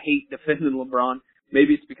I hate defending LeBron.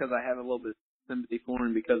 Maybe it's because I have a little bit of sympathy for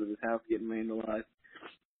him because of his house getting vandalized.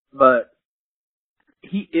 But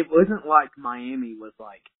it wasn't like Miami was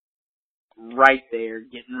like right there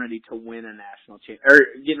getting ready to win a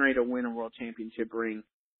getting ready to win a world championship ring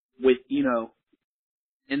with,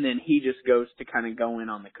 and then he just goes to kind of go in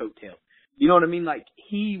on the coattails. You know what I mean? Like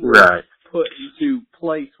he was put into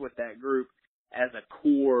place with that group as a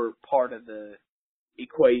core part of the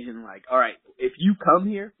equation. Like, all right, if you come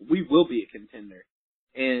here, we will be a contender.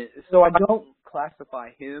 And so I don't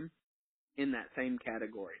classify him in that same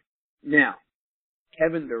category. Now,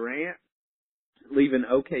 Kevin Durant leaving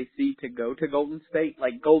OKC to go to Golden State,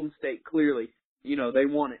 like Golden State clearly, they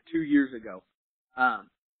won it 2 years ago.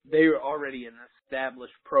 They were already an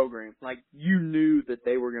established program. Like, you knew that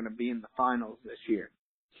they were going to be in the finals this year.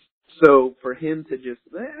 So for him to just,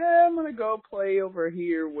 I'm going to go play over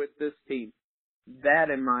here with this team, that,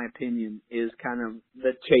 in my opinion, is kind of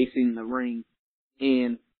the chasing the ring.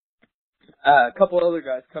 And a couple other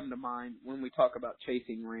guys come to mind when we talk about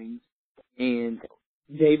chasing rings. And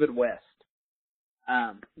David West.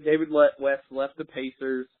 David West left the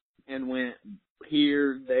Pacers and went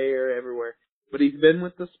here, there, everywhere. But he's been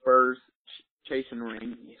with the Spurs chasing a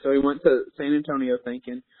ring. So he went to San Antonio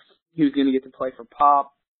thinking he was going to get to play for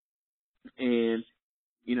Pop and,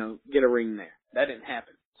 get a ring there. That didn't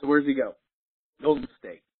happen. So where's he go? Golden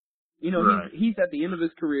State. He's at the end of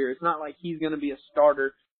his career. It's not like he's going to be a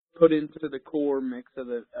starter put into the core mix of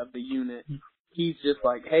the unit. He's just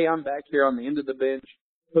like, hey, I'm back here on the end of the bench.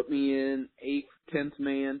 Put me in 8th, 10th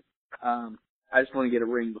man. I just want to get a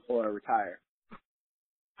ring before I retire.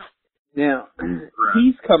 Now,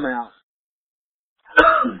 he's come out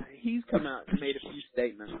and made a few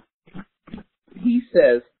statements. He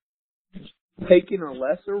says, taking a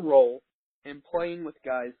lesser role and playing with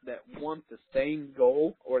guys that want the same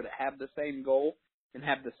goal or that have the same goal and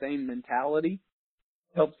have the same mentality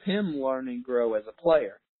helps him learn and grow as a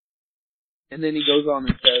player. And then he goes on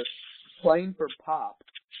and says, playing for Pop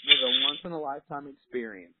was a once-in-a-lifetime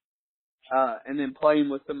experience. And then playing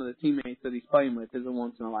with some of the teammates that he's playing with is a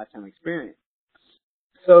once-in-a-lifetime experience.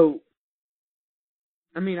 So,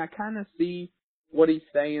 I kind of see what he's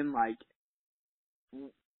saying, like,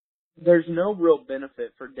 there's no real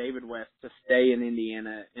benefit for David West to stay in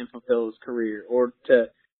Indiana and fulfill his career or to,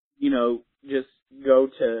 just go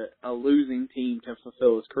to a losing team to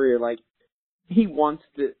fulfill his career. Like, he wants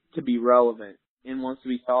to be relevant and wants to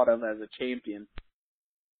be thought of as a champion.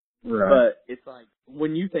 Right. But it's like,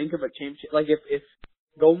 when you think of a championship, like if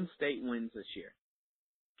Golden State wins this year,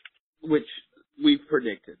 which we've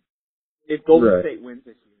predicted, if Golden State wins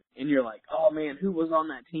this year, and you're like, oh man, who was on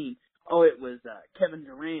that team? Oh, it was Kevin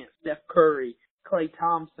Durant, Steph Curry, Klay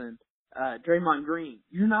Thompson, Draymond Green.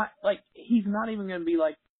 You're not, like, he's not even going to be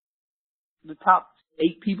like the top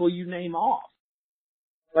 8 people you name off.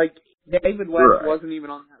 Like, David West wasn't even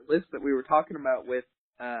on that list that we were talking about with,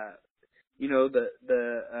 the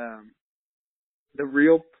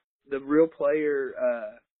real player,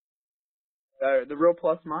 the real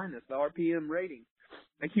plus minus, the RPM rating.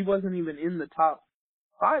 Like, he wasn't even in the top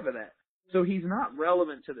 5 of that. So he's not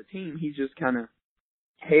relevant to the team. He's just kind of,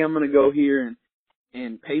 hey, I'm going to go here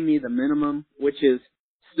and pay me the minimum, which is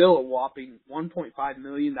still a whopping $1.5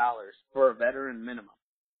 million for a veteran minimum.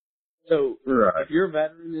 So if you're a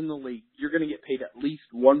veteran in the league, you're going to get paid at least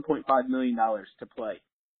 $1.5 million to play.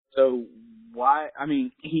 So why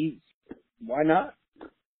not?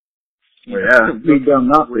 Be dumb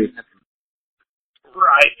not to.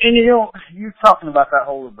 Right. And you're talking about that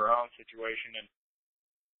whole LeBron situation, and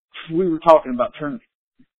we were talking about turning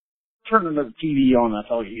the TV on,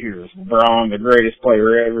 that's all you hear is LeBron, the greatest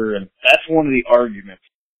player ever, and that's one of the arguments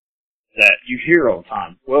that you hear all the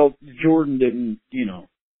time. Well, Jordan didn't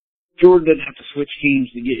have to switch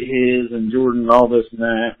teams to get his, and Jordan all this and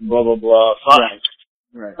that, blah, blah, blah. Fine.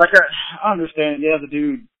 Right. Like, I understand, yeah, the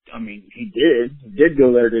dude, I mean, he did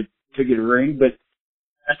go there to get a ring, but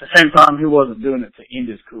at the same time, he wasn't doing it to end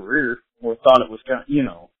his career or thought it was kind of, you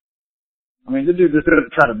know. I mean, the dude just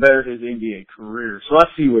didn't try to better his NBA career, so I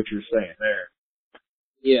see what you're saying there.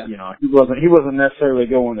 Yeah. You know, he wasn't necessarily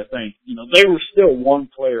going to think, you know, they were still one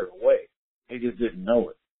player away. They just didn't know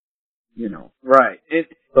it, you know. Right.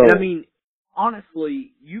 So, and I mean,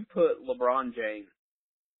 honestly, you put LeBron James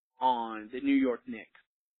on the New York Knicks,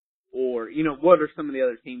 or, you know, what are some of the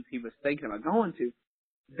other teams he was thinking about going to?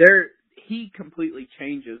 He completely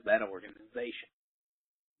changes that organization.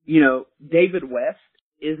 You know, David West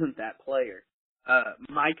isn't that player.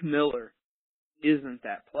 Mike Miller isn't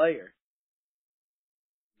that player.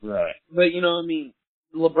 right. But, you know, I mean,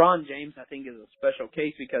 LeBron James, I think, is a special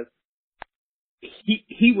case because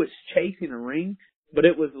he was chasing a ring, but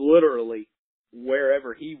it was literally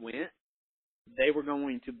wherever he went, they were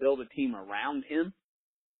going to build a team around him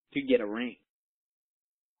to get a ring.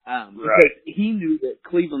 Because he knew that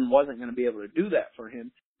Cleveland wasn't going to be able to do that for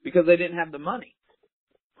him because they didn't have the money.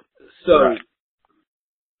 So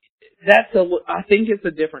I think it's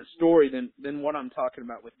a different story than what I'm talking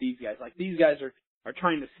about with these guys. Like, these guys are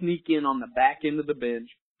trying to sneak in on the back end of the bench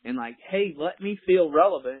and like, hey, let me feel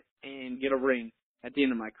relevant and get a ring at the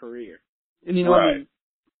end of my career. And you know what I mean?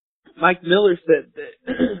 Mike Miller said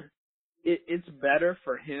that it's better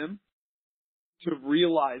for him to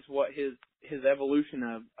realize what his evolution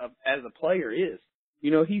of as a player is.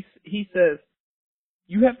 You know, he says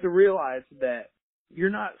you have to realize that you're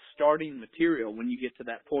not starting material when you get to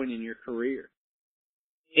that point in your career.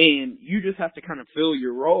 And you just have to kind of fill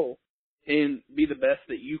your role and be the best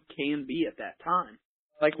that you can be at that time.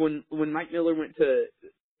 Like when Mike Miller went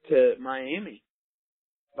to Miami,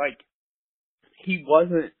 like, he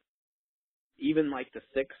wasn't even like the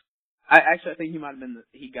sixth. I think he might have been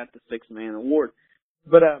he got the sixth man award.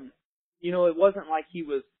 But you know, it wasn't like he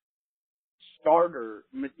was starter.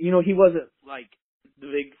 You know, he wasn't like the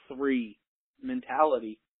big three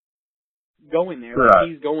mentality going there. Like,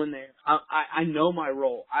 he's going there. I know my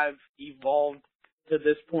role. I've evolved to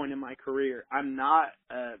this point in my career. I'm not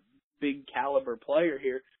a big caliber player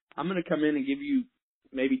here. I'm going to come in and give you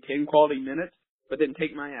maybe 10 quality minutes, but then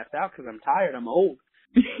take my ass out because I'm tired. I'm old.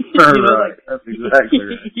 You know, like, that's exactly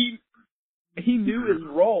right. He knew his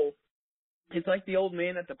role. It's like the old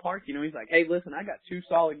man at the park. You know, he's like, hey, listen, I got 2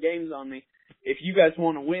 solid games on me. If you guys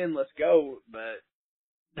want to win, let's go. But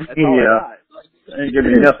that's all I got. Ain't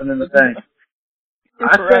giving you nothing in the tank.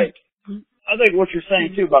 I think what you're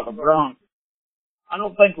saying too about LeBron, I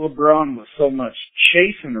don't think LeBron was so much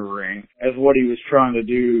chasing a ring as what he was trying to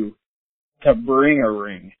do to bring a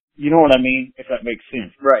ring. You know what I mean? If that makes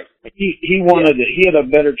sense. Right. He wanted he had a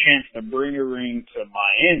better chance to bring a ring to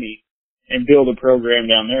Miami and build a program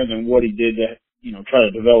down there than what he did to, you know, try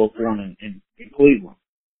to develop one in Cleveland.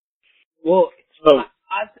 Well, so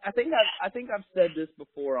I think I've said this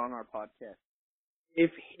before on our podcast.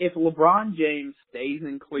 If LeBron James stays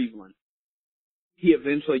in Cleveland, he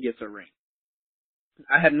eventually gets a ring.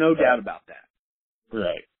 I have no doubt about that.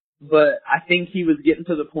 Right. But I think he was getting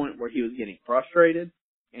to the point where he was getting frustrated,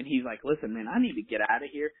 and he's like, listen, man, I need to get out of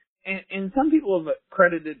here. And some people have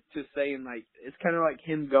credited to saying, like, it's kind of like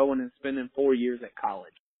him going and spending 4 years at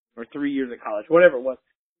college, or 3 years at college, whatever it was.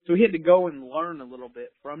 So he had to go and learn a little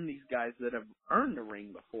bit from these guys that have earned a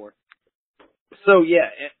ring before. So, yeah,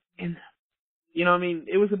 and you know, I mean,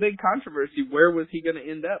 it was a big controversy. Where was he going to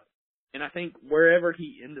end up? And I think wherever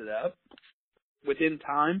he ended up, within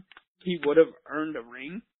time, he would have earned a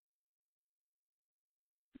ring.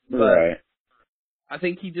 Right. I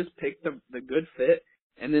think he just picked the good fit,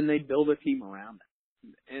 and then they build a team around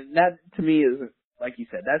it. And that, to me, is, like you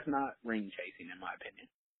said, that's not ring chasing, in my opinion.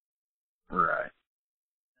 Right.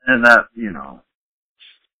 And that, you know,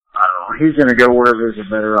 I don't know, he's going to go where there's a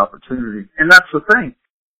better opportunity. And that's the thing.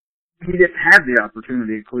 He didn't have the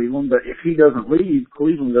opportunity at Cleveland, but if he doesn't leave,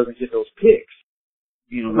 Cleveland doesn't get those picks.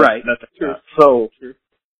 You know, that's true. So,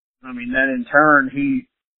 I mean, then in turn,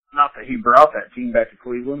 not that he brought that team back to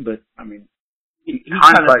Cleveland, but, I mean, he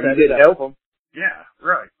did help them. Yeah,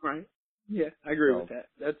 right. Right. Yeah, I agree with that.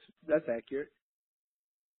 That's accurate.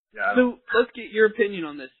 Yeah. So, let's get your opinion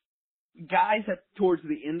on this. Guys towards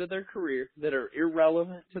the end of their career that are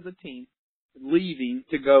irrelevant to the team, leaving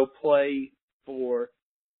to go play for,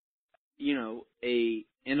 you know, an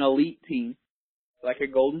elite team like a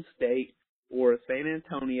Golden State or a San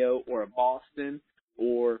Antonio or a Boston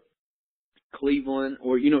or Cleveland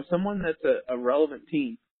or, you know, someone that's a relevant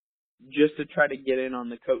team just to try to get in on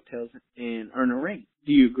the coattails and earn a ring.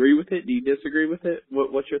 Do you agree with it? Do you disagree with it?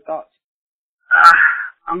 What's your thoughts?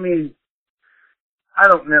 I mean, I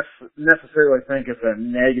don't necessarily think it's a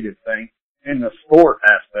negative thing in the sport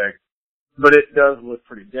aspect, but it does look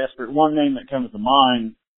pretty desperate. One name that comes to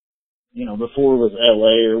mind, you know, before was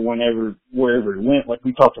LA or wherever he went, like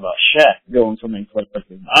we talked about Shaq going so many places.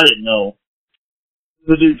 I didn't know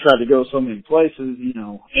the dude tried to go so many places, you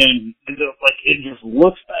know, and it just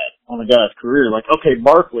looks bad on a guy's career. Like, okay,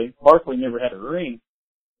 Barkley never had a ring,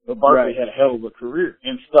 but Barkley had a hell of a career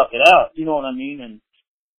and stuck it out, you know what I mean? And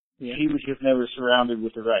he was just never surrounded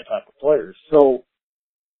with the right type of players. So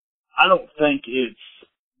I don't think it's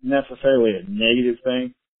necessarily a negative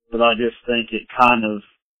thing, but I just think it kind of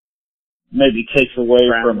maybe takes away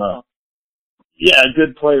from a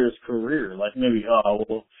good player's career. Like maybe,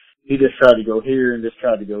 he just tried to go here and just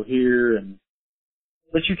tried to go here,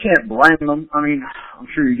 but you can't blame them. I mean, I'm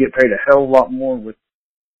sure you get paid a hell of a lot more with,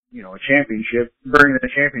 you know, a championship, bringing a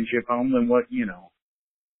championship home than what, you know.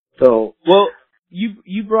 So. Well,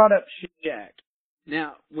 you brought up Shaq.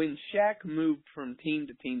 Now, when Shaq moved from team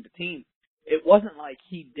to team to team, it wasn't like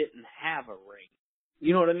he didn't have a ring.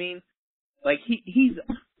 You know what I mean? Like he's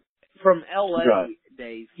from LA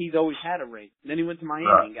days, he's always had a ring. Then he went to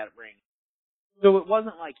Miami and got a ring. So it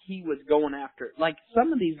wasn't like he was going after, like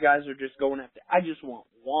some of these guys are just going after, I just want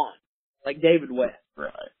one. Like David West.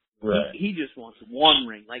 Right. He just wants one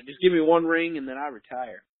ring. Like just give me one ring and then I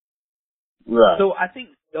retire. Right. So I think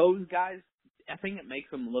those guys, I think it makes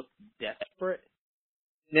them look desperate.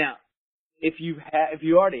 Now, if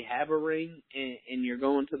you already have a ring and you're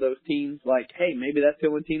going to those teams, like, hey, maybe that's the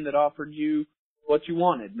only team that offered you what you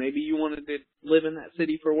wanted. Maybe you wanted to live in that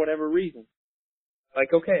city for whatever reason.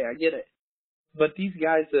 Like, okay, I get it. But these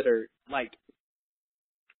guys that are, like,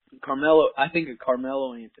 Carmelo, I think of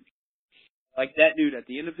Carmelo Anthony. Like, that dude, at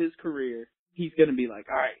the end of his career, he's going to be like,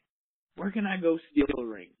 all right, where can I go steal a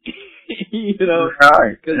ring? You know?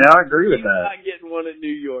 Right. Yeah, I agree with that. He's not getting one in New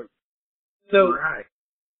York. So, right.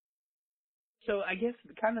 So I guess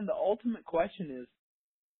kind of the ultimate question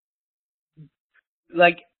is,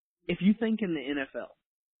 like, if you think in the NFL,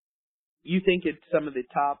 you think it's some of the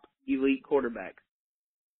top elite quarterbacks,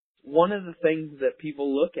 one of the things that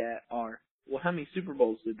people look at are, well, how many Super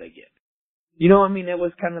Bowls did they get? You know, I mean, it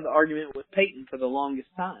was kind of the argument with Peyton for the longest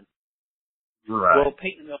time. Right. Well,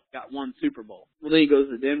 Peyton got one Super Bowl. Well, then he goes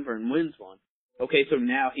to Denver and wins one. Okay, so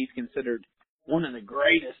now he's considered one of the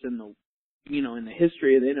greatest in the, you know, in the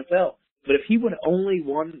history of the NFL. But if he would have only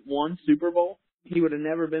won one Super Bowl, he would have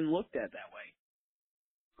never been looked at that way.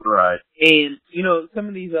 Right. And, you know, some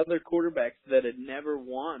of these other quarterbacks that had never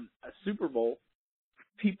won a Super Bowl,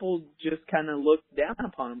 people just kind of look down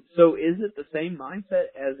upon them. So is it the same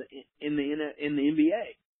mindset as in the NBA?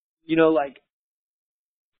 You know, like,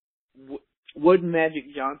 would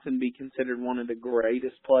Magic Johnson be considered one of the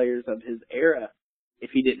greatest players of his era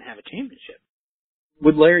if he didn't have a championship?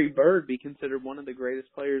 Would Larry Bird be considered one of the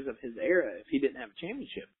greatest players of his era if he didn't have a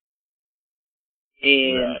championship?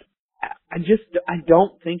 And I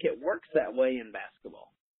don't think it works that way in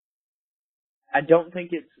basketball. I don't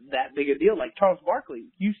think it's that big a deal. Like Charles Barkley,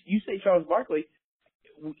 you say Charles Barkley,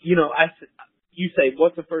 you know, you say,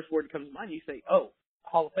 what's the first word that comes to mind? You say, oh,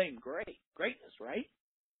 Hall of Fame, greatness, right?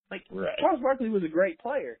 Like, Charles Barkley was a great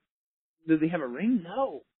player. Does he have a ring?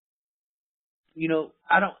 No. You know,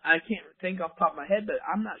 I can't think off the top of my head, but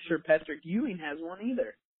I'm not sure Patrick Ewing has one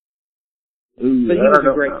either. Ooh, but he was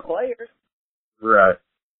a great player. Right.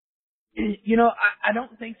 You know, I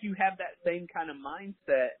don't think you have that same kind of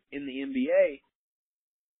mindset in the NBA.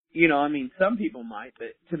 You know, I mean, some people might, but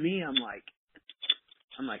to me, I'm like,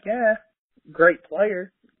 yeah, great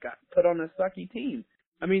player, got put on a sucky team.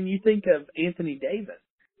 I mean, you think of Anthony Davis.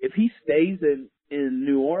 If he stays in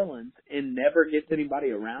New Orleans and never gets anybody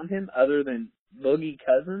around him other than Boogie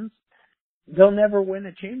Cousins, they'll never win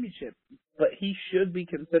a championship. But he should be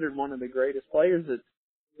considered one of the greatest players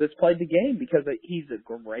that's played the game because he's a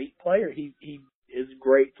great player. He is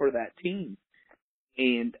great for that team.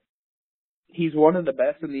 And he's one of the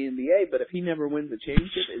best in the NBA, but if he never wins a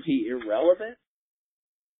championship, is he irrelevant?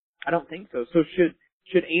 I don't think so. So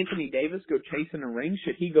should Anthony Davis go chasing a ring?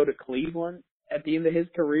 Should he go to Cleveland at the end of his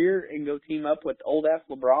career and go team up with old ass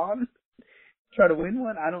LeBron? Try to win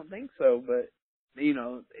one? I don't think so, but you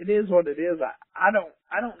know, it is what it is. I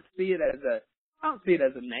don't see it as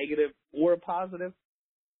a negative or a positive.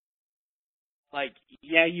 Like,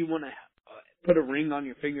 yeah, you want to put a ring on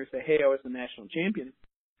your finger and say, hey, I was the national champion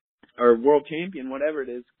or world champion, whatever it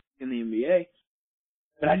is in the NBA.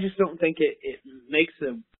 But I just don't think it makes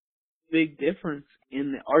a big difference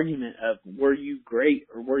in the argument of were you great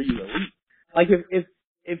or were you elite. Like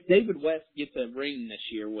if David West gets a ring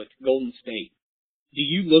this year with Golden State, do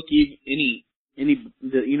you look do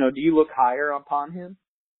you look higher upon him?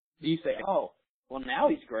 Do you say, oh, well, now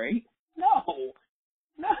he's great. No,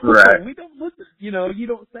 Right. we don't listen. You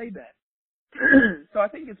don't say that. So I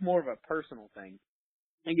think it's more of a personal thing.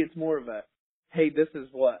 I think it's more of a, hey, this is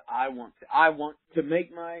what I want. I want to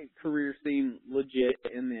make my career seem legit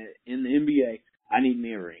in the NBA. I need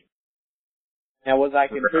me a ring. Now, was I a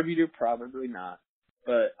contributor? Probably not.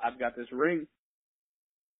 But I've got this ring.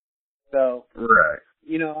 So, Right.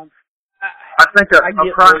 I think a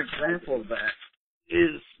prime example of that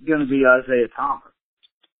is going to be Isaiah Thomas.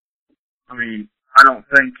 I mean, I don't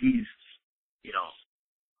think he's,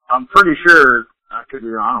 I'm pretty sure, I could be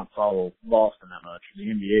wrong, I don't follow Boston that much, the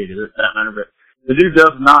NBA to that matter, but the dude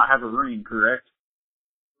does not have a ring, correct?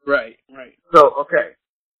 Right. So, okay.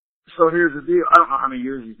 So here's the deal. I don't know how many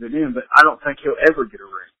years he's been in, but I don't think he'll ever get a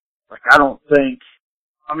ring. Like, don't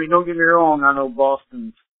get me wrong, I know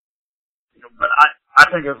Boston's, but I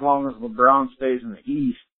think as long as LeBron stays in the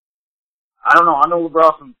East, I don't know. I know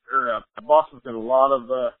Boston's got a lot of,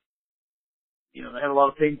 they had a lot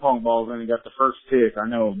of ping pong balls and he got the first pick, I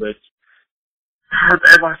know, but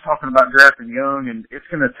everybody's talking about drafting young, and it's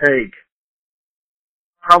going to take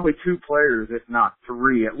probably 2 players, if not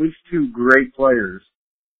 3, at least 2 great players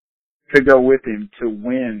to go with him to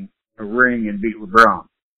win a ring and beat LeBron.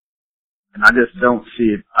 And I just don't see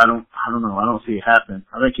it. I don't know. I don't see it happening.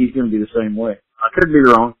 I think he's going to be the same way. I could be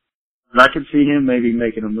wrong, but I could see him maybe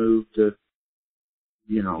making a move to,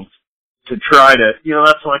 to try to,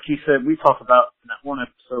 that's like he said, we talked about in that one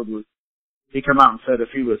episode was, he come out and said if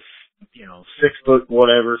he was, 6 foot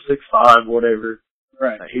whatever, 6'5", whatever,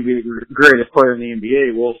 right, he'd be the greatest player in the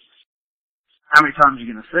NBA. Well, how many times are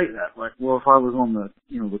you going to say that? Like, well, if I was on the,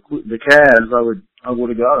 the Cavs, I would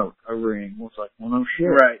have got a ring. Well, it's like, well, no shit.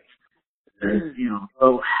 Right.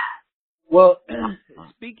 So. Well,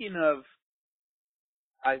 speaking of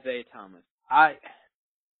Isaiah Thomas, I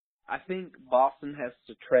think Boston has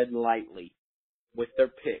to tread lightly with their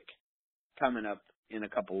pick coming up in a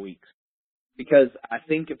couple weeks. Because I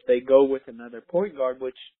think if they go with another point guard,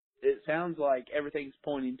 which it sounds like everything's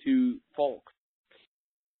pointing to Fultz.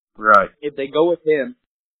 Right. If they go with him,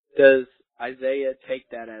 does Isaiah take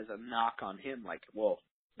that as a knock on him? Like, well,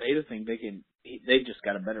 they just think they just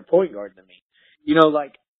got a better point guard than me.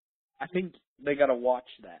 I think they got to watch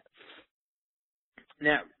that.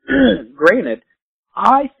 Now, granted,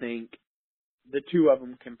 I think the 2 of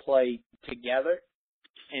them can play together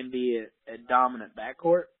and be a dominant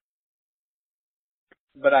backcourt.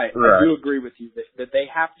 But I do agree with you that they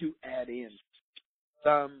have to add in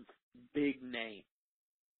some big name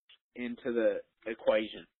into the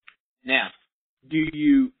equation. Now, do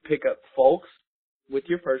you pick up Fultz with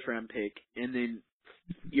your first round pick and then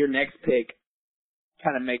your next pick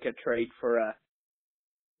kind of make a trade for a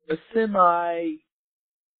semi-elite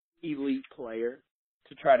player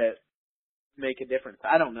to try to make a difference?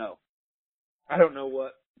 I don't know. I don't know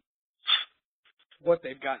what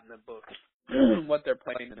they've got in the book, what they're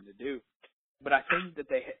planning to do. But I think that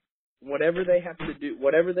whatever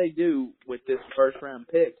they do with this first round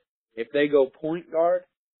pick, if they go point guard,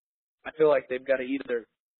 I feel like they've got to either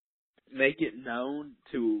make it known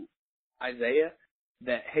to Isaiah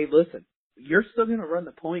that, hey, listen, you're still going to run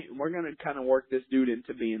the point, and we're going to kind of work this dude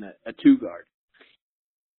into being a 2 guard.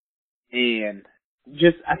 And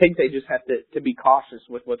I think they just have to be cautious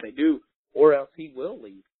with what they do, or else he will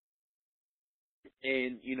leave.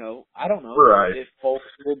 And, I don't know if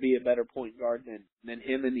Fultz will be a better point guard than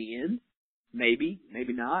him in the end. Maybe,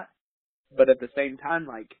 maybe not. But at the same time,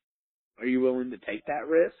 are you willing to take that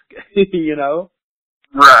risk?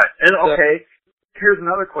 Right. And okay, here's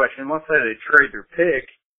another question. Let's say they trade their pick,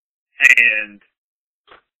 and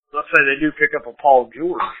let's say they do pick up a Paul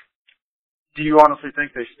George. Do you honestly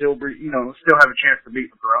think they still have a chance to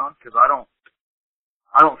beat LeBron? Because I don't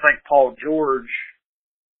think Paul George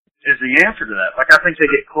is the answer to that. I think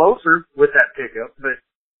they get closer with that pickup, but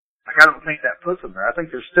I don't think that puts them there. I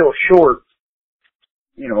think they're still short,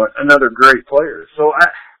 another great player. So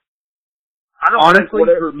I don't honestly think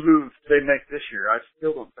whatever move they make this year, I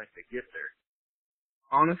still don't think they get there.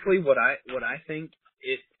 Honestly, what I think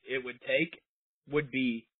it would take would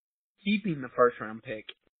be keeping the first round pick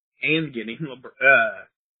and getting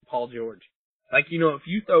Paul George. If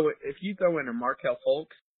you throw in a Markelle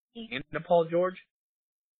Fultz and a Paul George,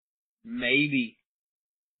 maybe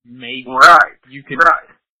right, you could. Right.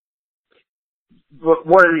 But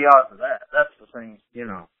what are the odds of that? That's the thing,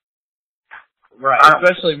 Right,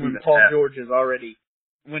 especially when Paul George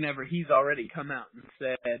whenever he's already come out and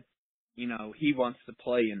said, he wants to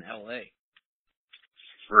play in LA.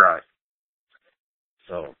 Right.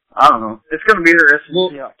 So, I don't know. It's going to be interesting to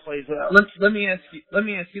see how it plays out. Let me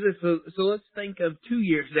ask you this. So let's think of 2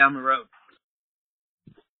 years down the road.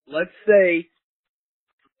 Let's say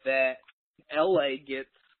that LA gets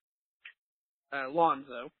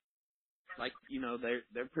Lonzo, like,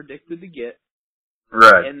 they're predicted to get.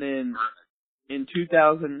 Right. And then in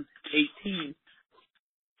 2018,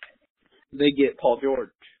 they get Paul George.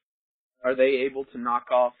 Are they able to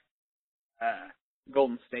knock off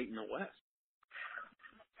Golden State in the West?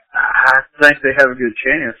 I think they have a good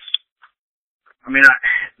chance. I mean,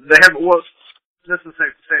 they have, well, just to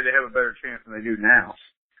say they have a better chance than they do now.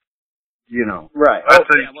 Right. I Oh,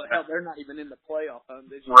 think, yeah, well, hell, they're not even in the playoff hunt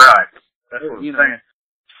this year. Right. That's what I'm saying.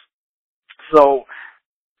 So,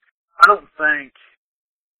 I don't think,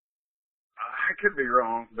 I could be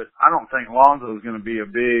wrong, but I don't think Lonzo is going to be a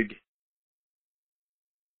big,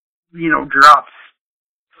 drops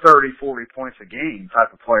 30, 40 points a game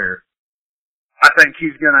type of player. I think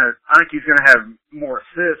he's going to have more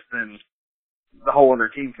assists than the whole other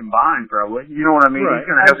team combined, probably. You know what I mean? Right. He's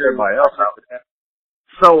going to help everybody else out.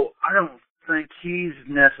 So, I don't think he's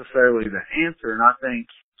necessarily the answer, and I think,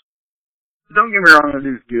 don't get me wrong, the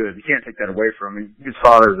dude's good. You can't take that away from him. His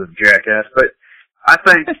father's a jackass, but I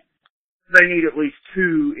think they need at least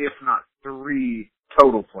 2, if not 3,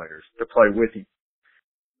 total players to play with him.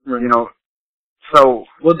 Right. So.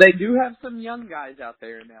 Well, they do have some young guys out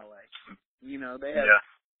there in LA. They have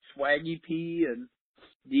Swaggy P and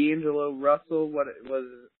D'Angelo Russell. What it was?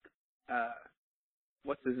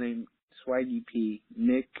 What's his name? Swaggy P.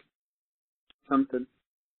 Nick something.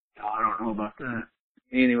 Oh, I don't know about that.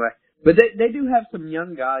 Anyway, but they do have some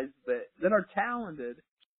young guys that are talented.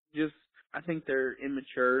 Just I think they're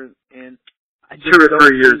immature and I just 2 or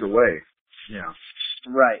 3 years away. Yeah.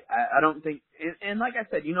 Right. I don't think, and like I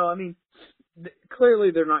said, clearly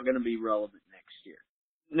they're not going to be relevant next year,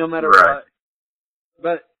 no matter what.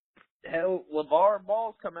 But hell, LeVar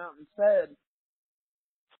Ball's come out and said,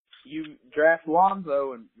 you draft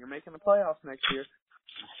Lonzo and you're making the playoffs next year.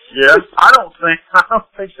 Yeah, I don't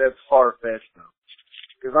think that's far fetched though,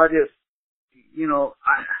 because I just,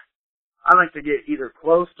 I like to get either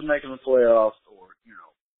close to making the playoffs or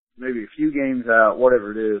maybe a few games out,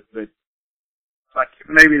 whatever it is. But like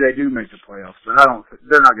maybe they do make the playoffs, but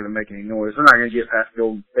they're not going to make any noise. They're not going to get past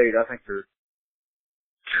Golden State. I think they're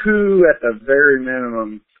 2 at the very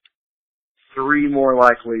minimum, 3 more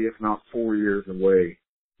likely, if not 4 years away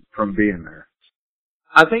from being there.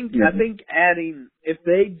 I think adding, if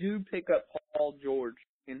they do pick up Paul George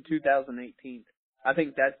in 2018, I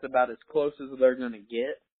think that's about as close as they're going to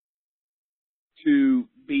get to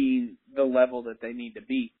being the level that they need to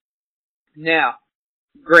be. Now,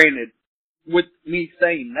 granted, with me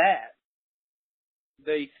saying that,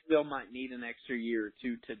 they still might need an extra year or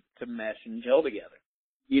 2 to mesh and gel together.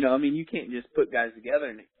 You can't just put guys together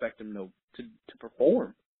and expect them to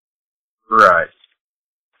perform. Right.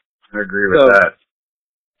 I agree with that.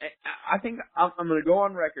 I think I'm going to go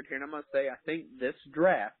on record here and I'm going to say I think this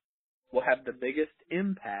draft will have the biggest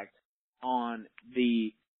impact on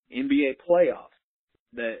the NBA playoffs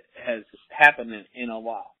that has happened in a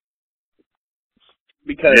while.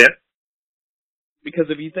 Because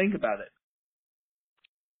if you think about it,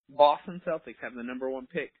 Boston Celtics have the number 1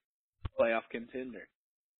 pick, playoff contender.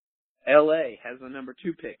 LA has the number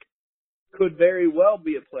 2 pick. Could very well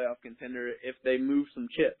be a playoff contender if they move some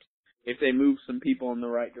chips, if they move some people in the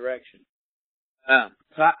right direction.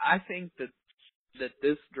 So I think that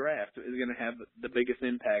this draft is going to have the biggest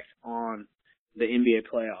impact on the NBA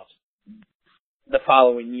playoffs the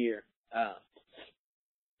following year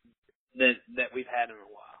that we've had in a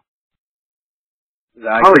while.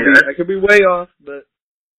 I could be way off, but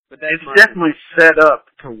that's it's definitely set up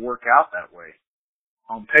to work out that way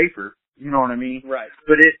on paper. You know what I mean? Right.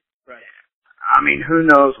 But right. I mean, who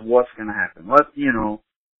knows what's going to happen? What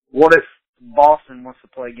if Boston wants to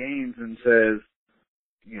play games and says,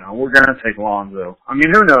 we're going to take Lonzo? I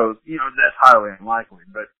mean, who knows? That's highly unlikely,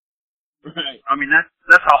 but right. I mean,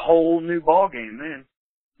 that's a whole new ball game then,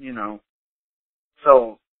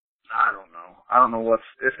 So, I don't know.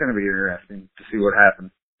 It's going to be interesting to see what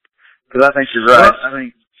happens. Because I think you're right. I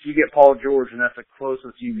think you get Paul George and that's the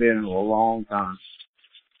closest you've been in a long time.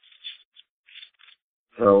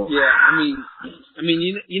 So. Yeah, I mean,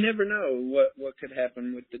 you never know what could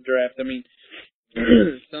happen with the draft. I mean,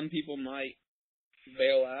 some people might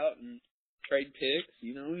bail out and trade picks.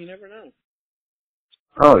 You never know.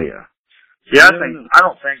 Oh yeah. Yeah, I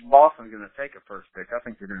don't think Boston's going to take a first pick. I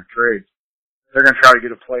think they're going to trade. They're going to try to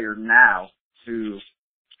get a player now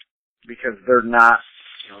because they're not,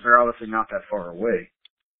 they're obviously not that far away.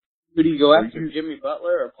 Who do you go after, Jimmy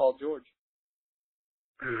Butler or Paul George?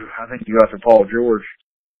 I think you go after Paul George.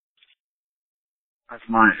 That's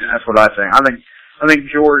what I think. I think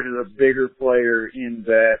George is a bigger player in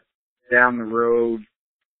that down the road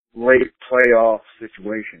late playoff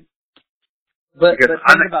situation. But Because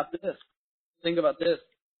think about this.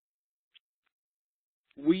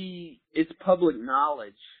 It's public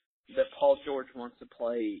knowledge that Paul George wants to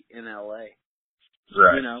play in LA.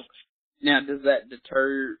 Right. You know? Now, does that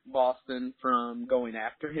deter Boston from going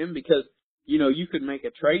after him? Because, you know, you could make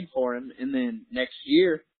a trade for him, and then next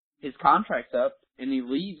year his contract's up, and he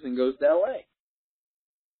leaves and goes to LA.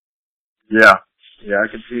 Yeah. Yeah, I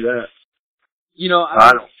can see that. You know,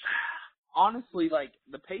 I don't. Honestly, like,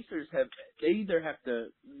 the Pacers they either have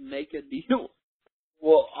to make a deal,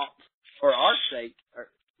 well, for our sake, or,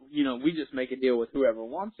 you know, we just make a deal with whoever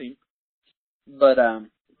wants him, but,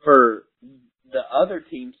 for the other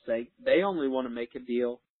team's sake, they only want to make a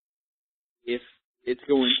deal if it's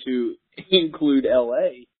going to include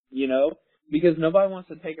LA, you know, because nobody wants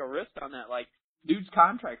to take a risk on that. Like, dude's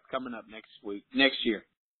contract's coming up next year.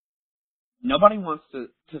 Nobody wants to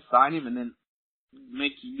sign him and then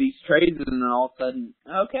make these trades, and then all of a sudden,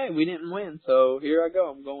 okay, we didn't win, so here I go.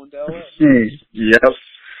 I'm going to LA. Yep.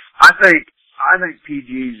 I think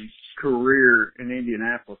PG's career in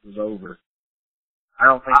Indianapolis is over. I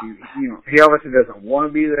don't think he obviously doesn't want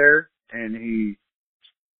to be there, and he's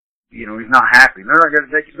not happy.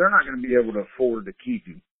 They're not going to be able to afford to keep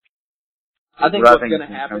him. I think what's going to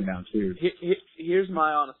happen. Here's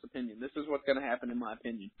my honest opinion. This is what's going to happen, in my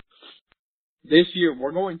opinion. This year,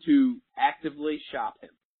 we're going to actively shop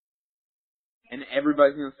him. And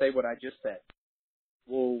everybody's going to say what I just said.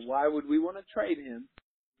 Well, why would we want to trade him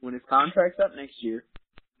when his contract's up next year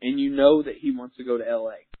and you know that he wants to go to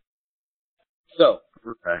LA? So,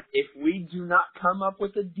 if we do not come up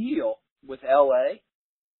with a deal with LA,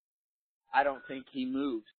 I don't think he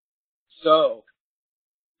moves. So,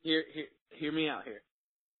 hear me out here.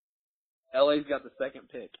 LA's got the second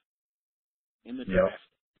pick in the draft.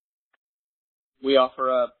 We offer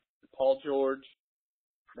up Paul George.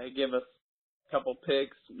 They give us a couple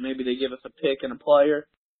picks. Maybe they give us a pick and a player,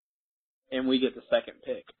 and we get the second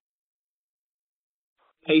pick.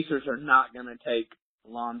 Pacers are not going to take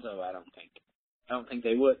Lonzo, I don't think. I don't think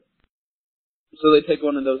they would. So they take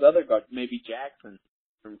one of those other guards, maybe Jackson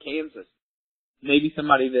from Kansas. Maybe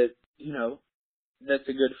somebody that, you know, that's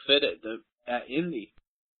a good fit at Indy.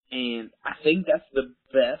 And I think that's the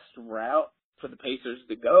best route for the Pacers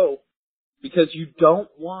to go, because you don't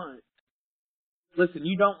want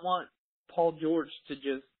Paul George to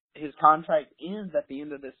just, his contract ends at the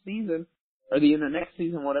end of this season, or the end of next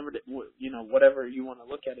season, whatever you want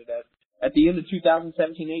to look at it as. At the end of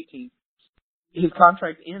 2017-18, his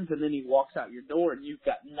contract ends and then he walks out your door and you've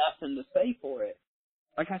got nothing to say for it.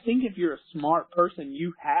 Like, I think if you're a smart person,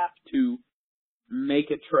 you have to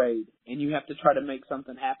make a trade and you have to try to make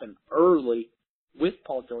something happen early with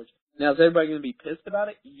Paul George. Now, is everybody going to be pissed about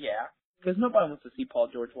it? Yeah, because nobody wants to see Paul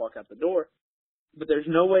George walk out the door. But there's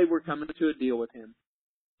no way we're coming to a deal with him.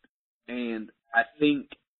 And I think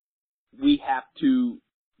we have to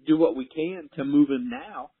do what we can to move him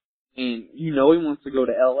now. And you know he wants to go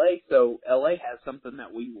to LA, so LA has something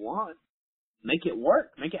that we want. Make it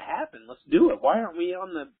work. Make it happen. Let's do it. Why aren't we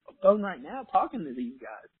on the phone right now talking to these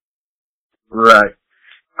guys? Right.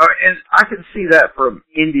 And I can see that from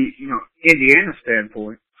Indiana's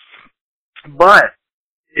standpoint. But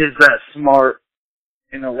is that smart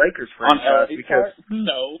in the Lakers franchise? Because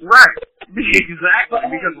no. Right. Exactly. But,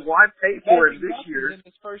 because why pay for it this year? In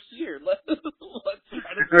his first year. Let's try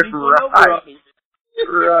to sneak one over on him.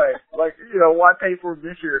 Right. Like, why pay for him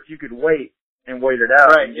this year if you could wait and wait it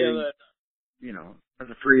out? Right. As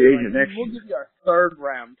a free agent next year. We'll give you our third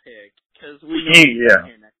round pick because we know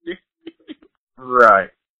here next year. Right.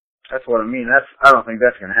 That's what I mean. I don't think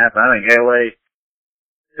that's going to happen. I think LA.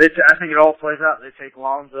 I think it all plays out. They take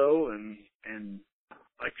Lonzo and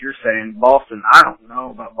like you're saying, Boston. I don't know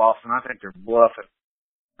about Boston. I think they're bluffing.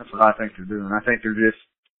 That's what I think they're doing. I think they're just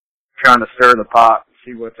trying to stir the pot,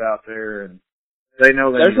 see what's out there, and they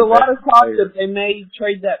know there's a lot of talk that they may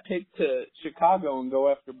trade that pick to Chicago and go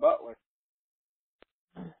after Butler.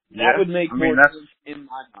 That would make more sense in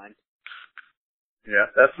my mind. Yeah,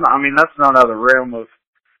 that's not out of the realm of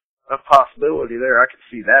possibility there. I could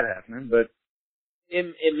see that happening, but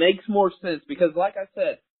it makes more sense because, like I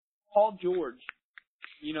said, Paul George,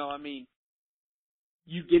 you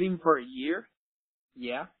get him for a year,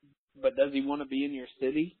 yeah, but does he want to be in your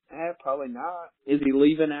city? Probably not. Is he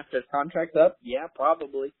leaving after his contract's up? Yeah,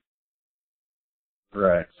 probably.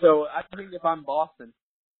 Right. So I think if I'm Boston,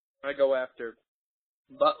 I go after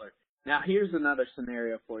Butler. Now here's another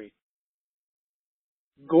scenario for you.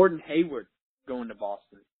 Gordon Hayward going to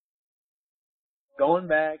Boston. Going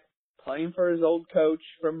back, playing for his old coach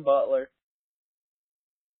from Butler.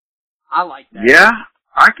 I like that. Yeah,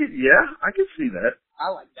 I could see that. I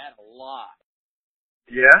like that a lot.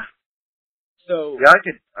 Yeah? So Yeah,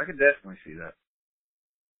 I could definitely see that.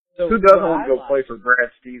 So who doesn't what want I to go like, play for Brad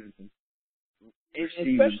Stevenson?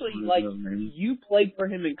 especially like you played for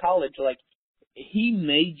him in college, like he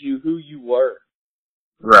made you who you were.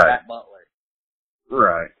 Right. At Butler.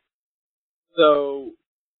 Right. So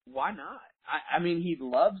why not? I mean, he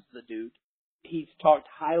loves the dude. He's talked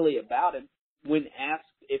highly about him. When asked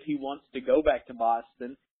if he wants to go back to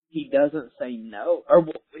Boston, he doesn't say no. Or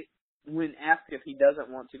when asked if he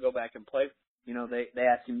doesn't want to go back and play, you know, they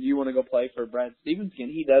ask him, do you want to go play for Brad Stevenson?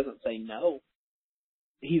 He doesn't say no.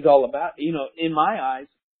 He's all about, you know, in my eyes,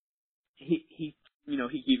 he you know,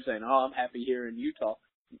 he keeps saying, oh, I'm happy here in Utah.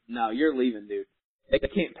 No, you're leaving, dude. They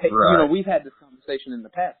can't pay, right. you know, we've had this conversation in the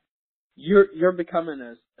past. You're becoming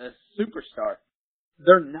a superstar.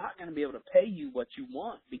 They're not going to be able to pay you what you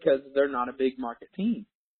want because they're not a big market team.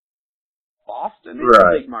 Boston is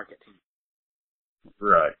a big market team.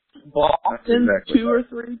 Right. Boston's exactly two or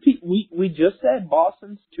three we just said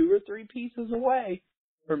Boston's 2 or 3 pieces away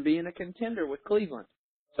from being a contender with Cleveland.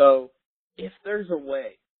 So if there's a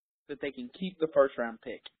way that they can keep the first round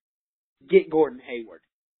pick, get Gordon Hayward,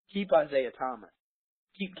 keep Isaiah Thomas,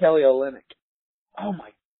 keep Kelly Olynyk, oh my,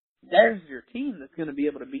 there's your team that's going to be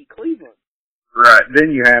able to beat Cleveland. Right.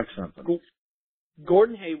 Then you have something.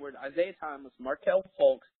 Gordon Hayward, Isaiah Thomas, Markelle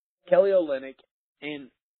Fultz, Kelly Olynyk, and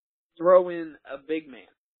throw in a big man.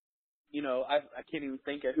 You know, I can't even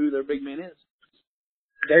think of who their big man is.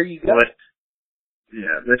 There you go. Well,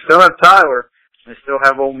 yeah, they still have Tyler. They still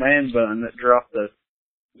have old man bun that dropped the.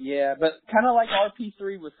 Yeah, but kind of like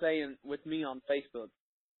RP3 was saying with me on Facebook,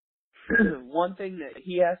 one thing that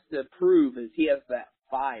he has to prove is he has that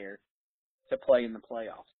fire to play in the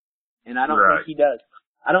playoffs. And I don't think he does.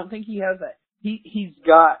 I don't think he has that. He's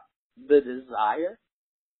got the desire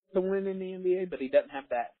to win in the NBA, but he doesn't have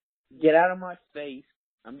that get out of my face,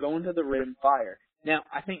 I'm going to the rim fire. Now,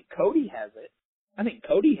 I think Cody has it. I think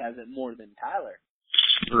Cody has it more than Tyler.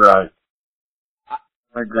 Right.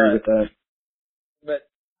 I agree with that. But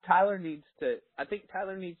Tyler needs to, I think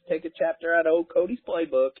Tyler needs to take a chapter out of old Cody's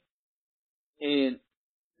playbook and,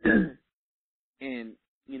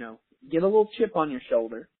 you know, get a little chip on your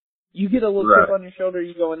shoulder. You get a little chip on your shoulder,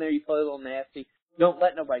 you go in there, you play a little nasty. Don't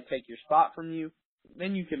let nobody take your spot from you.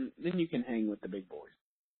 Then you can hang with the big boys.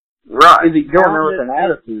 Right. Is he going there with an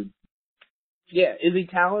attitude? Yeah. Is he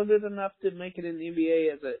talented enough to make it in the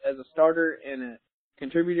NBA as a starter and a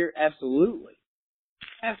contributor? Absolutely.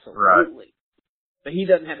 Absolutely. Right. But he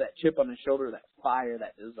doesn't have that chip on his shoulder, that fire,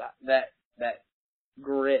 that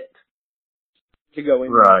grit to go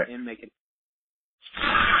in and make it.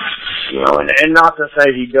 You know, and not to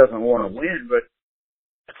say he doesn't want to win, but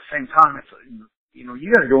at the same time, it's, you know,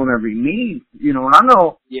 you got to go in there and be mean. You know, and I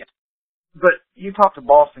know. Yeah. But you talk to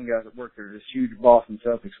Boston guys that work there, just huge Boston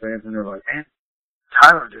Celtics fans, and they're like, man,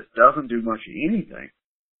 Tyler just doesn't do much of anything.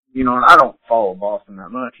 You know, and I don't follow Boston that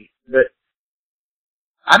much, but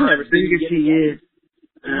I've never seen him he is.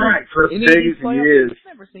 Right, for as big as he is.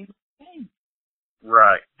 I've never seen him.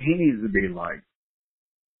 Right. He needs to be like,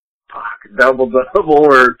 double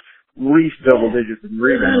or at least double digits in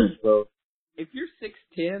rebounds. So if you're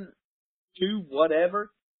 6'10", 2,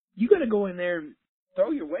 whatever, you got to go in there and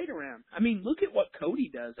throw your weight around. I mean, look at what Cody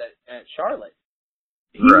does at Charlotte.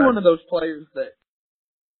 He's one of those players that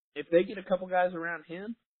if they get a couple guys around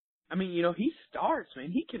him, I mean, you know, he starts,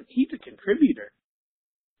 man. He's a contributor.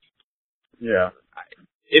 Yeah.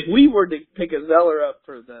 If we were to pick a Zeller up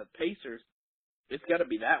for the Pacers, it's got to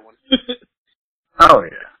be that one. Oh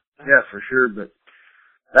yeah, yeah for sure. But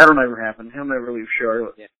that'll never happen. He'll never leave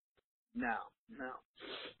Charlotte. Yeah. No.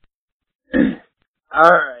 All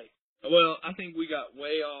right. Well, I think we got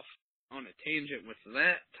way off on a tangent with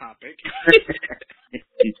that topic.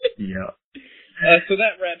 Yeah. So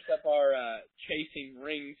that wraps up our chasing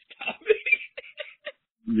rings topic.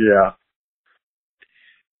 Yeah.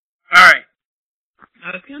 All right. I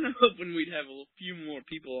was kind of hoping we'd have a few more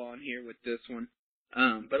people on here with this one,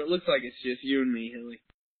 but it looks like it's just you and me, Hilly.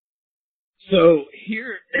 So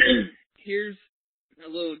here's a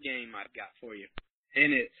little game I've got for you,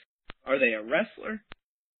 and it's: are they a wrestler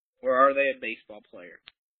or are they a baseball player?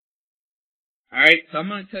 All right, so I'm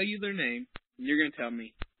going to tell you their name, and you're going to tell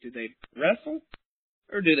me, do they wrestle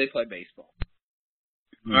or do they play baseball?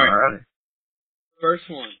 All right. First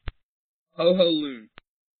one, Ho-Ho Loon.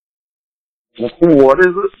 What is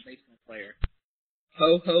it? Baseball player.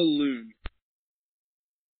 Ho-Ho Loon.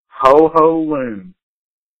 Ho-Ho Loon.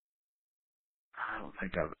 I don't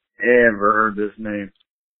think I've ever heard this name.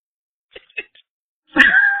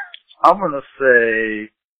 I'm going to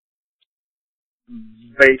say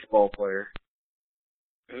baseball player.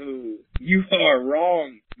 Ooh, you are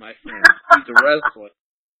wrong, my friend. He's a wrestler.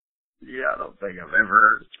 Yeah, I don't think I've ever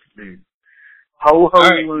heard of this dude. Ho Ho All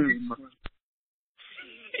right, Loom.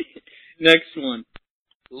 Next one.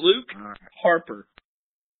 Luke All right. Harper.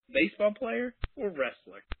 Baseball player or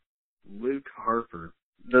wrestler? Luke Harper.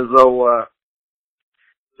 Does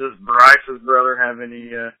Bryce's brother have any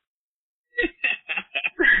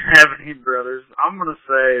brothers? I'm gonna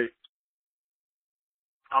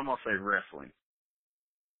say wrestling.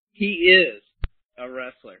 He is a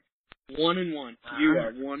wrestler. 1-1. You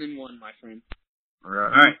are 1-1, my friend. Right. All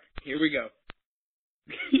right, here we go.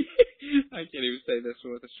 I can't even say this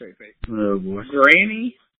with a straight face. Oh boy.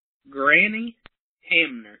 Granny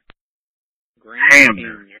Hamner.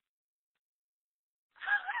 Hamner.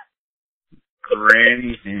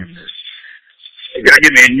 Granny Hamner. You gotta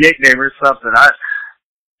give me a nickname or something.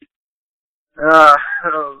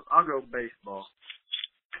 I'll go baseball.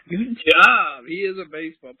 Good job. He is a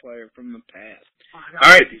baseball player from the past. All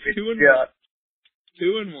right, 2-1.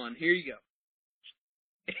 2-1. Here you go.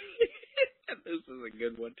 This is a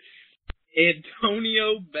good one.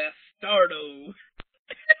 Antonio Bastardo.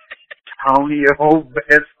 Antonio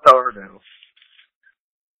Bastardo.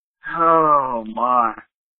 Oh my.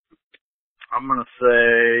 I'm gonna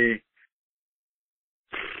say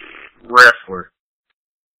wrestler.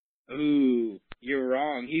 Ooh, you're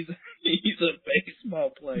wrong. He's a baseball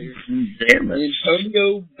player. Damn it.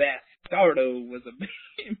 Antonio Bastardo was a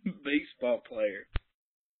baseball player.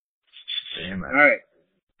 Damn it. All right.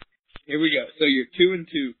 Here we go. So you're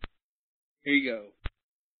 2-2. Here you go.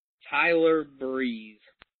 Tyler Breeze.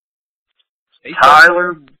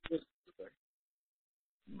 Tyler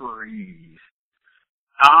Breeze.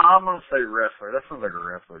 I'm gonna say wrestler. That sounds like a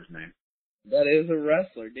wrestler's name. That is a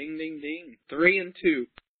wrestler. Ding, ding, ding. 3-2.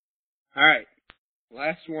 All right.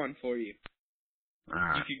 Last one for you. All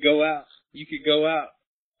right. You could go out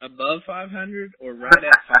above 500 or right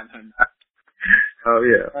at 500. Oh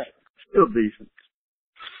yeah. All right. Still decent.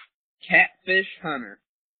 Catfish Hunter.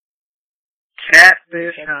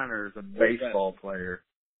 Catfish Hunter is a baseball player.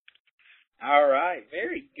 All right.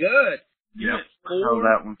 Very good. You Yep. went I know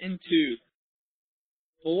that one. 4-2.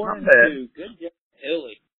 4-2. bad. Good job,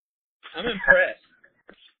 Hilly. I'm impressed.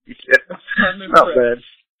 Yeah. I'm Not impressed. bad.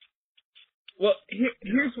 Well,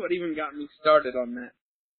 here's what even got me started on that.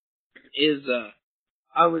 Is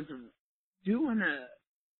I was doing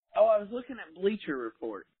I was looking at Bleacher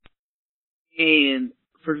Report, and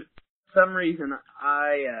for some reason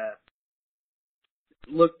I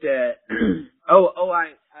looked at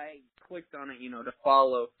I clicked on it, to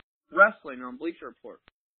follow wrestling on Bleacher Report.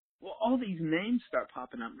 Well, all these names start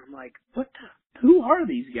popping up, and I'm like, who are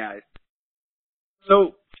these guys?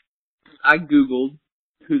 So I Googled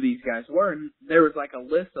who these guys were, and there was like a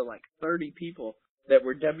list of like 30 people that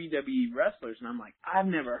were WWE wrestlers, and I'm like, I've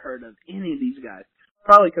never heard of any of these guys.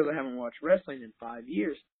 Probably because I haven't watched wrestling in 5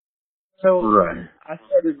 years. So Right. I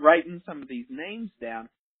started writing some of these names down,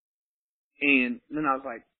 and then I was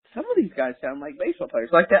like, some of these guys sound like baseball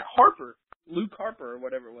players. Like that Harper, Luke Harper or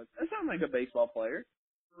whatever it was. That sounded like a baseball player.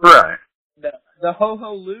 Right. The Ho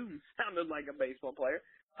Ho Loom sounded like a baseball player.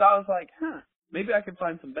 So I was like, maybe I can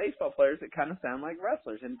find some baseball players that kind of sound like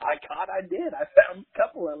wrestlers. And by God, I did. I found a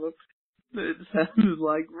couple of them that sounded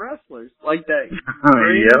like wrestlers. Like that.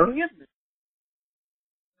 Yeah.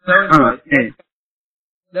 So anyway,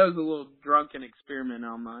 that was a little drunken experiment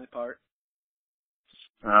on my part.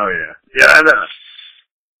 Oh yeah. Yeah, I know.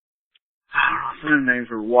 Some of the names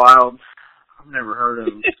were wild. I've never heard of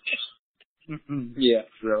them. Yeah.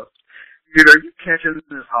 So, dude, are you catching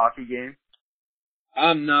this hockey game?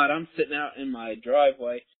 I'm not. I'm sitting out in my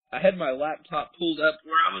driveway. I had my laptop pulled up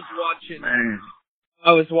where I was watching. Man.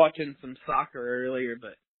 I was watching some soccer earlier,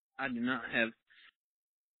 but I do not have.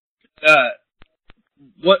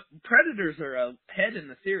 What Predators are ahead in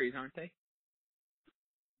the series, aren't they?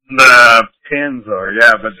 The Pens are,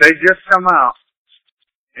 yeah, but they just come out,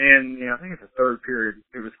 and I think it's the third period.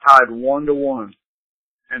 It was tied 1-1,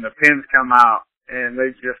 and the Pens come out, and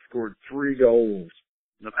they just scored 3 goals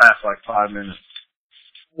in the past 5 minutes.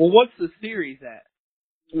 Well, what's the series at?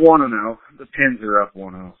 1-0. The Pens are up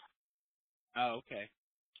 1-0. Oh, okay.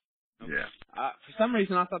 Yeah. For some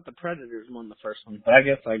reason, I thought the Predators won the first one, but I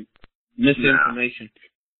guess I misinformation.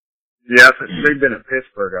 Yeah, they've been at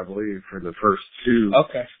Pittsburgh, I believe, for the first 2.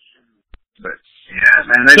 Okay. But yeah,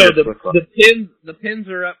 man, they So just look like the Pens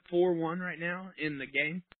are up 4-1 right now in the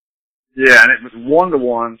game. yeah, and it was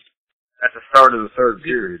 1-1 at the start of the third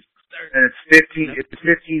period, and it's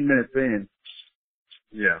 15 minutes in.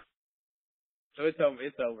 Yeah. So it's over.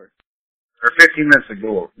 It's over. Or 15 minutes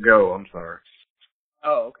ago. I'm sorry.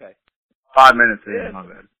 Oh, okay. 5 minutes in. My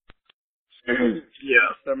bad. Yeah.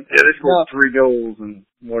 Sometimes. Yeah, they scored 3 goals and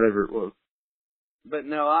whatever it was. But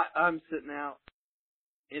no, I'm sitting out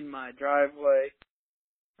in my driveway,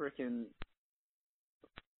 freaking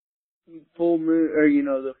full moon, or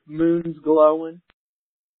the moon's glowing,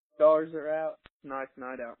 stars are out. Nice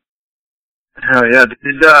night out. Hell yeah.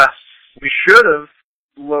 We should have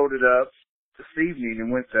loaded up this evening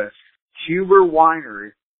and went to Huber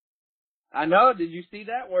Winery. I know. Did you see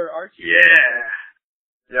that where Archie? Yeah.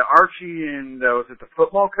 Yeah, Archie and was it the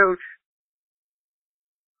football coach?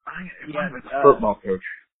 I think it might have been the football coach.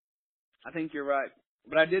 I think you're right.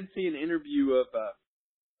 But I did see an interview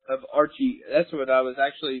of Archie. That's what I was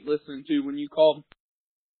actually listening to when you called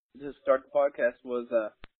to start the podcast. Was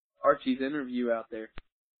Archie's interview out there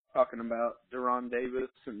talking about Deron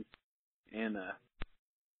Davis and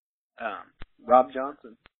Rob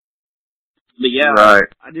Johnson. But yeah, right.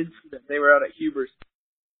 I did see that they were out at Huber's.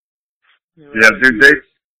 Yeah, dude,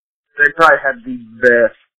 they probably had the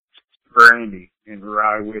best brandy and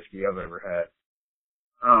rye whiskey I've ever had.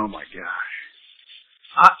 Oh my gosh.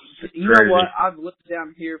 You know what? I've lived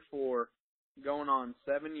down here for going on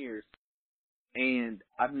 7 years, and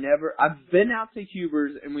I've been out to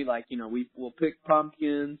Huber's, and we'll pick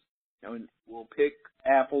pumpkins, and we'll pick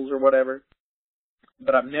apples or whatever,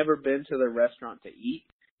 but I've never been to their restaurant to eat,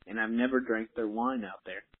 and I've never drank their wine out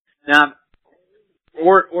there. Now,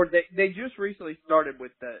 or they just recently started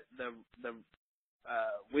with the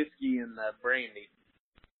whiskey and the brandy.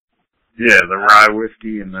 Yeah, the rye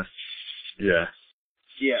whiskey and the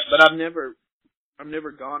Yeah, but I've never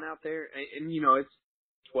gone out there, and it's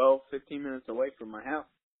 12, 15 minutes away from my house.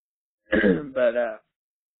 But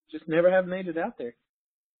just never have made it out there.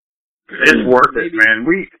 It's worth it, man.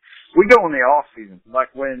 We go in the off season,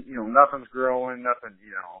 like when nothing's growing, nothing,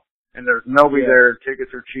 and there's nobody there.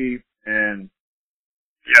 Tickets are cheap, and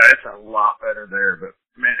yeah, it's a lot better there. But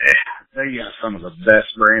man, they got some of the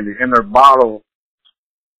best brandy, and their bottles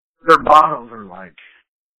are like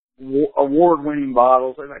award-winning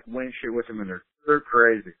bottles. They win shit with them, and they're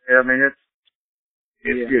crazy. I mean,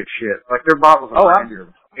 it's good shit. Like their bottles are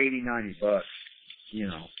 $80-$90.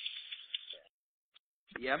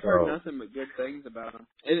 Yeah, I've heard nothing but good things about them.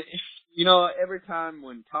 And every time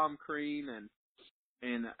when Tom Crean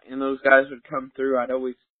and those guys would come through, I'd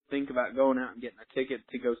always think about going out and getting a ticket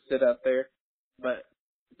to go sit up there. But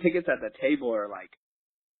tickets at the table are like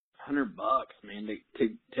 $100, man, to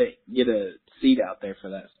get a seat out there for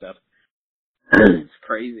that stuff. It's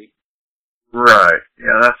crazy. Right.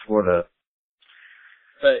 Yeah, that's what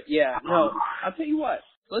But yeah, no, I'll tell you what.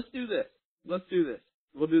 Let's do this. We'll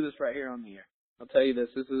do this right here on the air. I'll tell you this.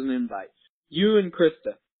 This is an invite. You and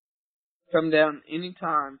Krista come down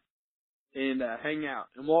anytime and hang out,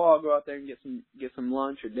 and we'll all go out there and get some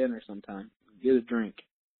lunch or dinner sometime. Get a drink.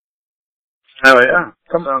 Oh yeah,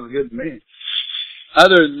 sounds good to me.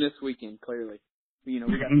 Other than this weekend, clearly, we got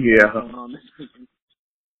stuff going on this weekend.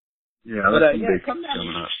 Yeah, but that's yeah, come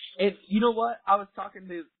down. And you know what? I was talking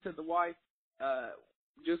to the wife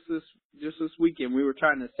just this weekend. We were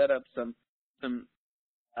trying to set up some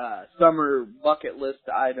summer bucket list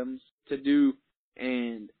items to do,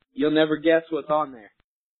 and you'll never guess what's on there.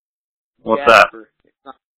 What's Jasper.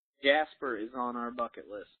 that? Jasper is on our bucket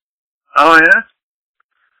list. Oh yeah.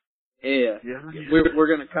 Yeah. Yeah. We're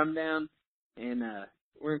gonna come down and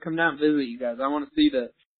visit you guys. I want to see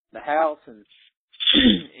the house and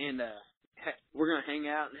we're gonna hang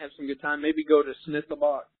out and have some good time. Maybe go to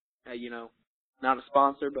Snifflebach. Not a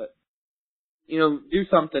sponsor, but do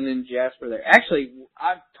something in Jasper there. Actually,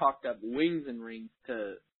 I've talked up Wings and Rings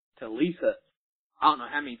to Lisa. I don't know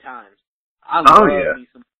how many times. I love me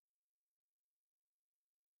some.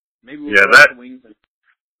 Maybe we'll go to Wings and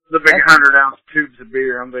the big 100-ounce tubes of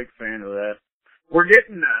beer. I'm a big fan of that. We're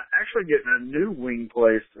getting a new wing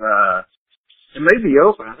place. It may be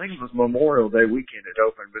open. I think it was Memorial Day weekend it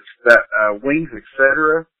opened, but it's that Wings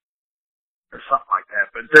Etc. or something like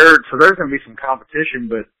that. But there's going to be some competition,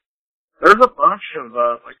 but there's a bunch of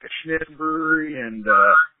like the Schnitt Brewery and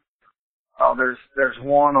there's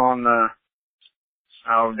one on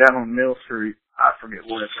down on Mill Street. I forget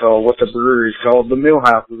what it's called, what the brewery's called. The Mill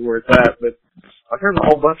House is where it's at, but there's a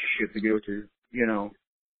whole bunch of shit to go to, All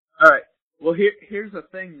right. Well, here's the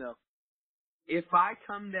thing though. If I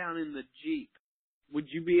come down in the Jeep, would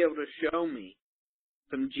you be able to show me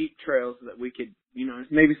some Jeep trails that we could,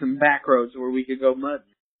 maybe some back roads where we could go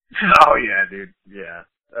mudding? Oh yeah, dude. Yeah,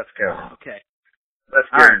 that's good. Okay. That's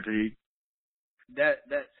guaranteed. That's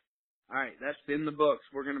all right. That's in the books.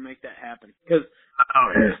 We're gonna make that happen. Because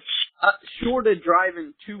short of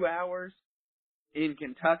driving 2 hours in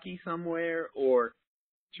Kentucky somewhere, or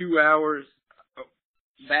 2 hours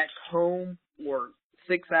back home, or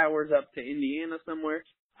 6 hours up to Indiana somewhere.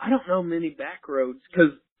 I don't know many back roads,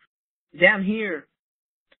 because down here,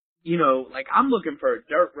 you know, like, I'm looking for a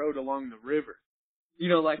dirt road along the river. You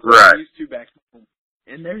know, like what Right. I'm used to back home.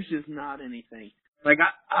 And there's just not anything. Like,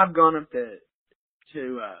 I've gone up to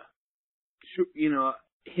you know,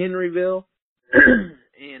 Henryville,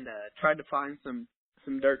 and tried to find some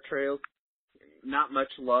dirt trails. Not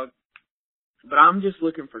much luck. But I'm just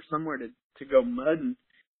looking for somewhere to go mudding.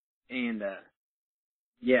 And,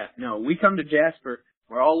 yeah, no, we come to Jasper.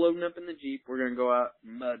 We're all loading up in the Jeep. We're going to go out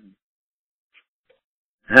mudding.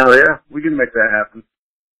 Hell yeah, we can make that happen.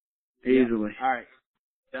 Easily. Yeah. All right.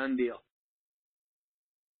 Done deal.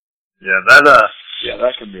 Yeah,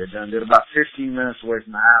 that could be a done deal. About 15 minutes away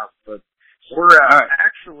from the house, but we're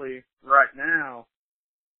actually right now.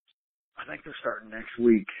 I think they're starting next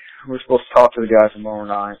week. We're supposed to talk to the guys tomorrow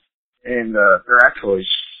night, and they're actually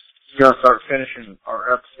gonna start finishing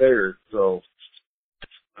our upstairs. So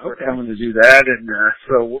we're coming to do that, and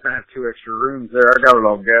so we're gonna have 2 extra rooms there. I got it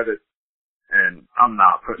all gathered, and I'm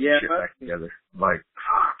not putting shit back together. Like,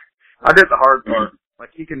 fuck. I did the hard part.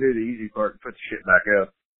 Like, he can do the easy part and put the shit back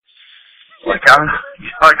up. Like,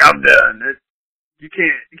 I'm done. You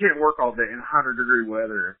can't work all day in 100-degree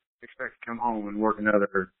weather, expect to come home and work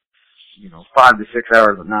another, 5 to 6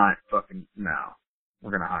 hours a night. Fucking, no. We're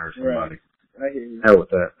gonna hire somebody. Right. I hear you. Hell with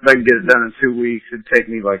that. They can get it done in 2 weeks. It'd take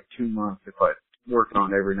me like 2 months if I worked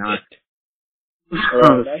on it every night.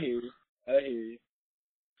 Right, I hear you.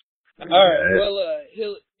 All right, well,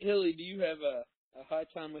 Hilly, do you have a high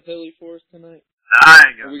time with Hilly for us tonight? I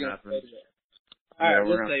ain't got nothing. All right,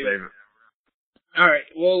 we're gonna save it. All right,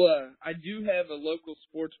 well, I do have a local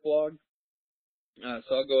sports blog, so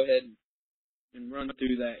I'll go ahead and run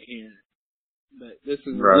through that here. But this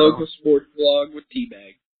is a local sports blog with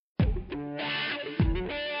T-Bag.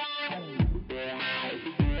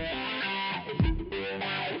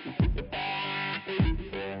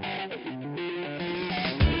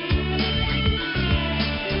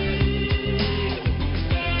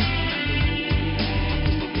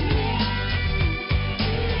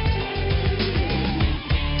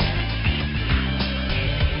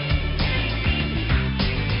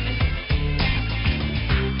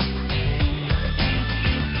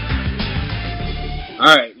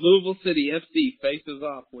 All right, Louisville City FC faces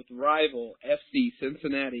off with rival FC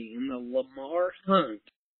Cincinnati in the Lamar Hunt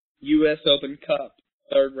U.S. Open Cup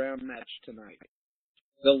third-round match tonight.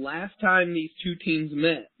 The last time these two teams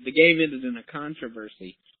met, the game ended in a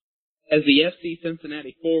controversy, as the FC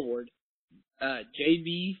Cincinnati forward,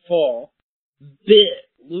 J.B. Fall, bit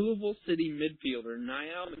Louisville City midfielder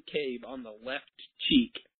Niall McCabe on the left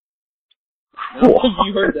cheek. I don't know if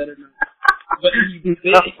you heard that or not, but he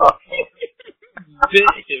bit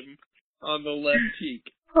him on the left cheek.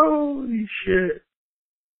 Holy shit.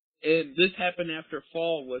 And this happened after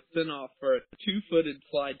Fall was sent off for a 2-footed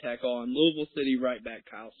slide tackle on Louisville City right back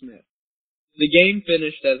Kyle Smith. The game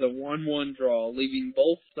finished as a 1-1 draw, leaving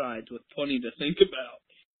both sides with plenty to think about.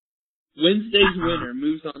 Wednesday's winner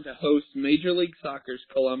moves on to host Major League Soccer's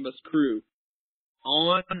Columbus Crew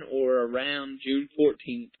on or around June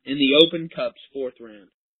 14th in the Open Cup's 4th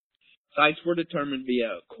round. Sites were determined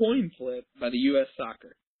via a coin flip by the U.S.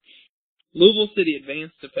 Soccer. Louisville City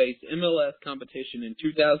advanced to face MLS competition in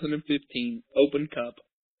 2015 Open Cup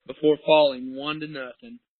before falling 1-0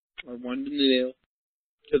 or 1-0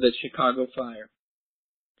 to the Chicago Fire.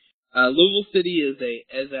 Louisville City is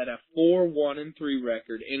at a 4-1-3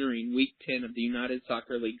 record entering Week 10 of the United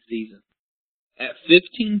Soccer League season. At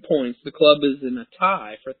 15 points, the club is in a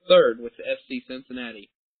tie for third with FC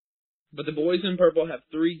Cincinnati. But the boys in purple have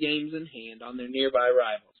 3 games in hand on their nearby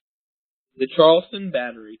rivals. The Charleston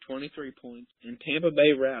Battery, 23 points, and Tampa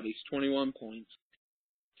Bay Rowdies, 21 points,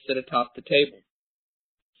 sit atop the table.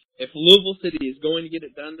 If Louisville City is going to get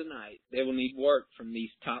it done tonight, they will need work from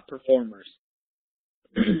these top performers.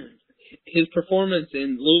 His performance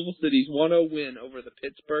in Louisville City's 1-0 win over the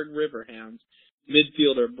Pittsburgh Riverhounds,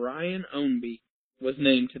 midfielder Brian Ownby was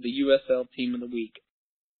named to the USL Team of the Week.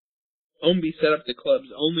 Ownby set up the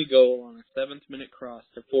club's only goal on a 7th-minute cross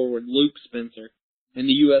to forward Luke Spencer, and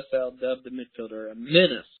the USL dubbed the midfielder a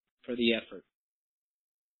menace for the effort.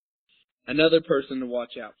 Another person to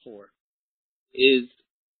watch out for is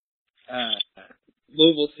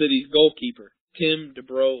Louisville City's goalkeeper, Tim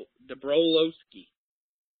Dabrowski.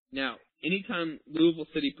 Now, anytime Louisville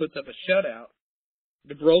City puts up a shutout,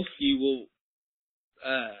 Dabrowski will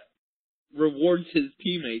rewards his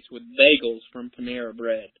teammates with bagels from Panera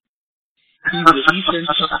Bread.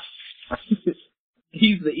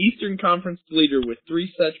 He's the Eastern Conference leader with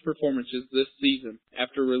 3 such performances this season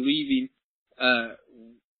after relieving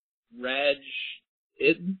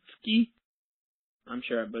Rajitsky. I'm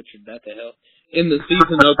sure I butchered that to hell. In the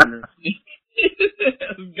season opener,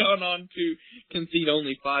 has gone on to concede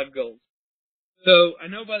only 5 goals. So I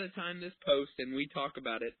know by the time this posts and we talk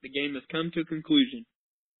about it, the game has come to a conclusion.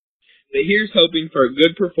 But here's hoping for a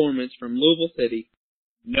good performance from Louisville City.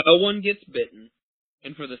 No one gets bitten,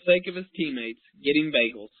 and for the sake of his teammates, getting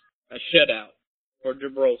bagels, a shutout for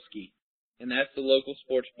Dabrowski. And that's the local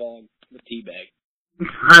sports blog, the Teabag.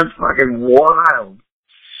 That's fucking wild.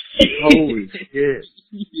 Holy shit.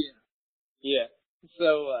 Yeah.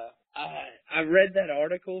 So, I read that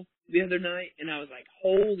article the other night, and I was like,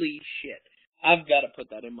 holy shit. I've got to put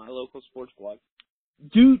that in my local sports blog.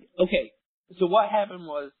 Dude, okay. So what happened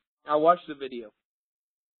was, I watched the video.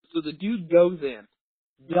 So the dude goes in,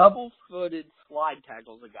 double-footed slide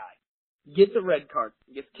tackles a guy, gets a red card,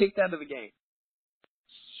 gets kicked out of the game.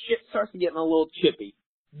 Shit starts getting a little chippy.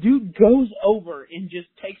 Dude goes over and just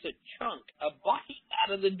takes a chunk, a bite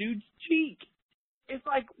out of the dude's cheek. It's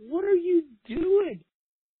like, what are you doing?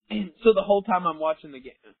 And so the whole time I'm watching the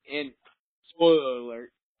game, and spoiler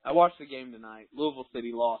alert, I watched the game tonight. Louisville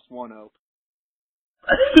City lost 1-0.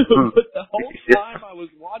 But the whole time I was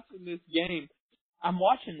watching this game, I'm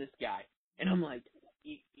watching this guy, and I'm like,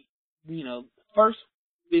 you know, first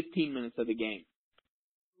 15 minutes of the game,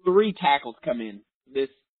 3 tackles come in. The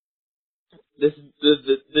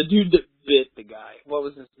dude that bit the guy, what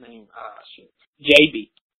was his name? JB.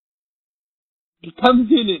 He comes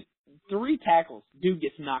in and 3 tackles. Dude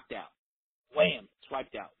gets knocked out. Wham,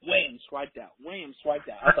 swiped out. Wham, swiped out. Wham, swiped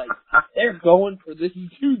out. I was like, they're going for this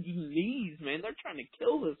dude's knees, man. They're trying to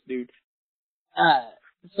kill this dude.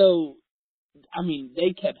 So, I mean,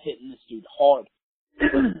 they kept hitting this dude hard.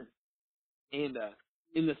 And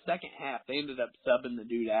in the second half, they ended up subbing the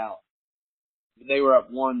dude out. They were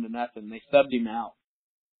up 1-0. They subbed him out.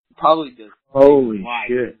 Probably just holy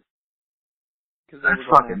shit. That's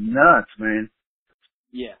fucking nuts, man.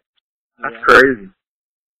 Yeah. That's crazy.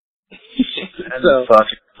 That's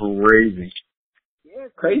fucking crazy. Yeah,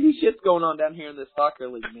 crazy shit's going on down here in this soccer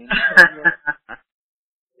league, man.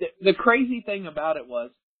 The crazy thing about it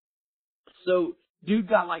was, so dude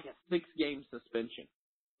got like a 6-game suspension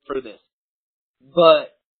for this.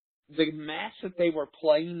 But the match that they were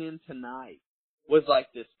playing in tonight was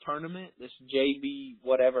like this tournament, this JB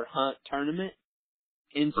whatever Hunt tournament.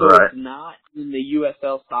 And so It's not in the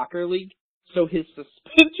USL Soccer League. So his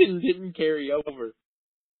suspension didn't carry over.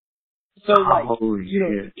 So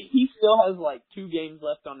he still has like 2 games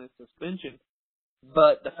left on his suspension.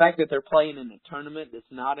 But the fact that they're playing in a tournament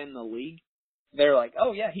that's not in the league, they're like,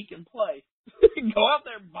 oh yeah, he can play. Go out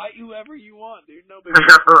there and bite whoever you want, dude. No big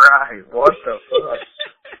deal. Right. What the fuck?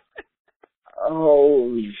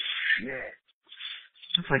 Holy shit.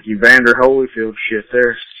 That's like Evander Holyfield shit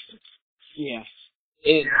there. Yeah.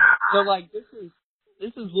 So like this is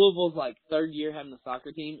Louisville's like 3rd year having a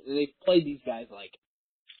soccer team, and they've played these guys like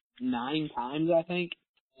 9 times, I think.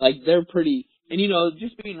 Like they're pretty, and you know,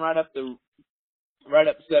 just being right up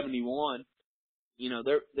 71, you know,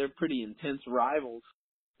 they're pretty intense rivals.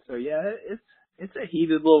 So yeah, it's a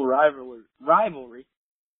heated little rivalry.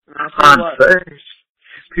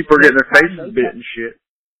 People are getting their faces bit and shit.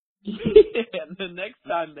 Yeah, and the next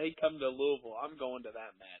time they come to Louisville, I'm going to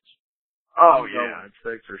that match. Oh yeah, I'd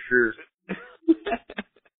say for sure.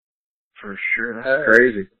 For sure, that's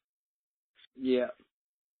crazy. Yeah.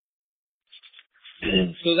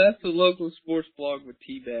 So that's the local sports blog with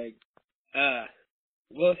Teabag.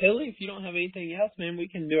 Well, Hilly, if you don't have anything else, man, we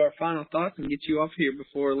can do our final thoughts and get you off here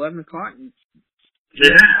before 11 o'clock. And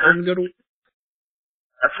go to.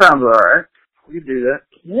 That sounds alright. We can do that.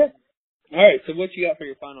 Yeah. Alright, so what you got for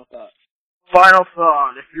your final thought? Final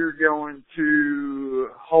thought, if you're going to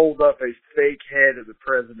hold up a fake head of the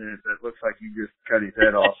president that looks like you just cut his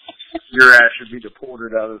head off, your ass should be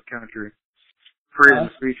deported out of this country. Freedom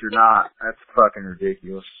of speech or not, that's fucking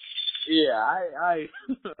ridiculous. Yeah,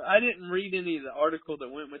 I didn't read any of the article that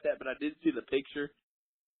went with that, but I did see the picture,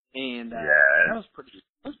 and that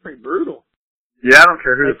was pretty brutal. Yeah, I don't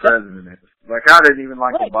care who the president is. Like, I didn't even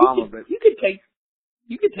like Obama, but you could take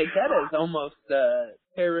that as almost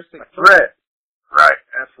terroristic threat. Right,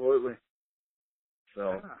 absolutely.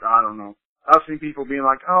 So I don't know. I've seen people being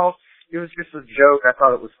like, "Oh, it was just a joke. I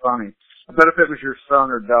thought it was funny." But if it was your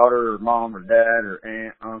son or daughter or mom or dad or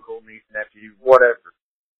aunt, uncle, niece, nephew, whatever,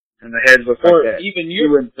 and the head looks like that, even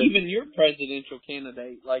your presidential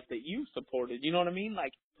candidate, like that you supported, you know what I mean?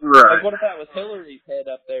 Like, like what if that was Hillary's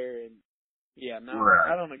head up there? And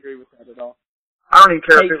I don't agree with that at all. I don't even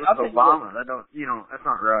care if it was Obama. That's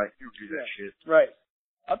not right. You do that shit. Right.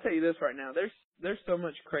 I'll tell you this right now. There's so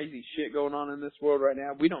much crazy shit going on in this world right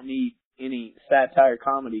now. We don't need any satire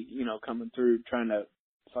comedy, coming through trying to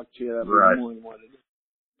fucked you up Right. more than what it is.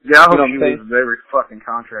 Yeah, I hope You know she what I'm loses every fucking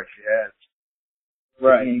contract she has.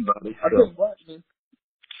 Right. Anybody. I'll tell you what, man.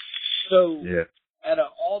 So, Yeah. out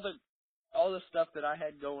of all the stuff that I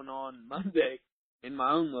had going on Monday in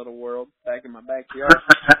my own little world back in my backyard,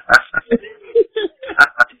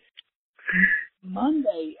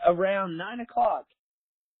 Monday around 9 o'clock.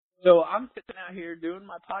 So I'm sitting out here doing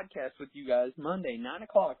my podcast with you guys Monday, 9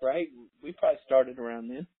 o'clock, right? We probably started around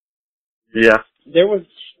then. Yeah. There was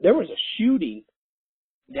a shooting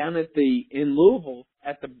down in Louisville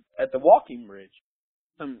at the walking bridge.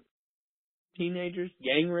 Some teenagers,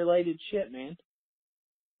 gang related shit, man.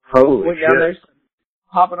 Holy Went shit. down there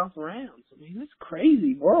popping off rounds. I mean, it's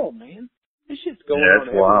crazy world, man. This shit's going on it's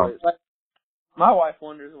everywhere. wild. It's like, my wife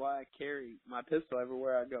wonders why I carry my pistol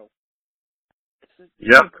everywhere I go.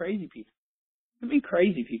 It's crazy people. I mean,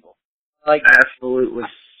 crazy people. Like, absolutely.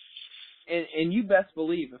 And you best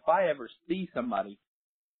believe if I ever see somebody,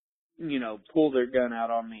 you know, pull their gun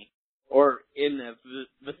out on me or in the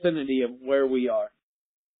vicinity of where we are,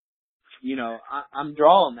 you know, I'm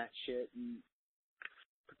drawing that shit and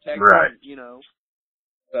protect them, you know.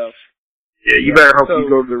 So. Yeah, you better hope you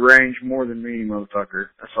go to the range more than me,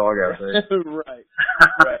 motherfucker. That's all I gotta say. Right.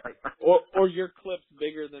 Or your clip's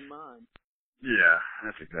bigger than mine. Yeah,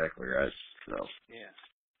 that's exactly right. So. Yeah.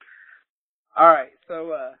 All right.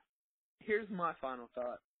 So here's my final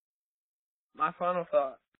thought. My final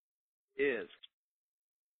thought is,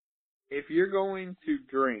 if you're going to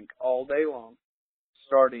drink all day long,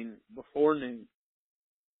 starting before noon,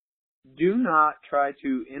 do not try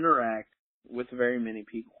to interact with very many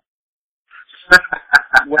people.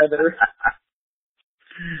 Whether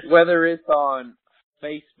it's on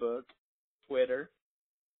Facebook, Twitter,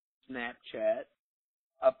 Snapchat,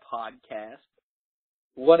 a podcast,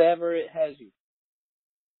 whatever it has you.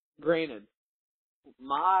 Granted,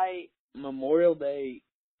 my Memorial Day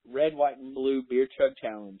Red, White, and Blue Beer Chug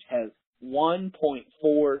Challenge has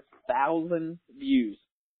 1.4 thousand views.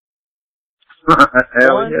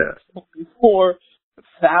 Hell yeah. 1.4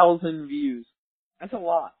 thousand views. That's a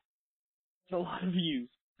lot. It's a lot of views.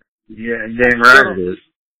 Yeah, damn right it is.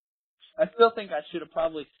 I still think I should have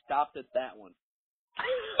probably stopped at that one.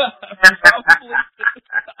 Probably should have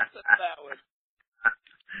stopped at that one.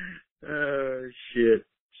 Oh, shit.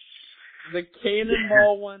 The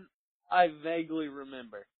cannonball one, I vaguely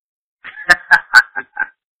remember.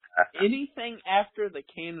 Anything after the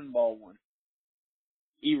cannonball one,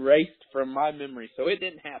 erased from my memory, so it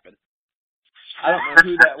didn't happen. I don't know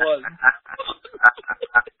who that was.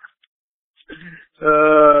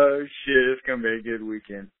 Oh, shit, it's gonna be a good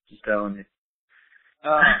weekend. Just telling you.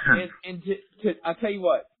 And I'll tell you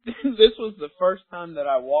what, this was the first time that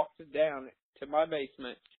I walked down to my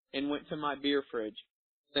basement and went to my beer fridge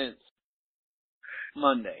since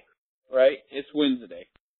Monday, right? It's Wednesday.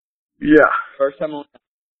 Yeah. First time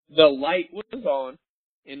the light was on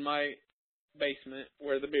in my basement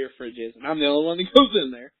where the beer fridge is, and I'm the only one that goes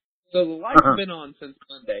in there. So the light's been on since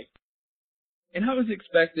Monday. And I was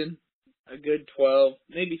expecting a good 12,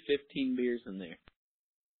 maybe 15 beers in there.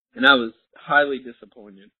 And I was highly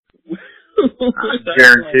disappointed. I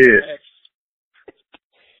guarantee it.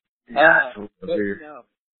 But no.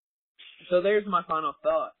 So there's my final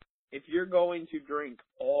thought. If you're going to drink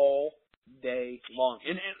all day long,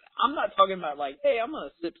 and I'm not talking about like, hey, I'm going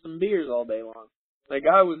to sip some beers all day long. Like,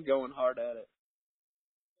 I was going hard at it.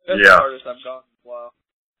 That's the hardest I've gone in a while.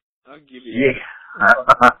 I'll give you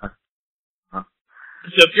that. So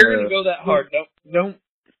if you're going to go that hard, don't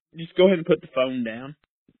just go ahead and put the phone down.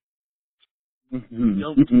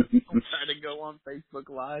 Don't try to go on Facebook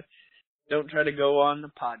Live. Don't try to go on the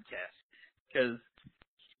podcast, because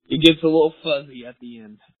it gets a little fuzzy at the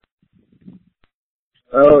end.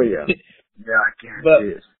 Oh, yeah. Yeah, I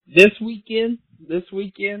guarantee it. This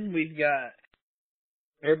weekend, we've got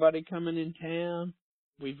everybody coming in town.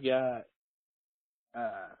 We've got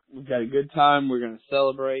a good time. We're going to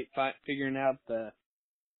celebrate figuring out the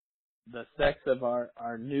sex of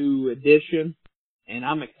our new addition, and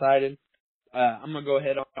I'm excited. I'm going to go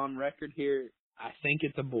ahead on record here. I think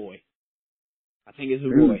it's a boy. I think it's a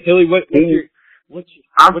boy. Hilly, what's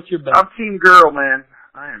your bet? I'm team girl, man.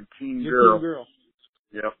 I am team You're girl. Team girl.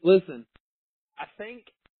 Yep. Listen, I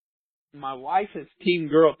think my wife is team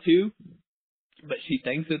girl too, but she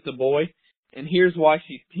thinks it's a boy. And here's why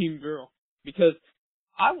she's team girl. Because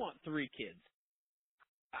I want 3 kids.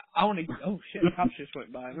 I want to. Oh shit! Cops just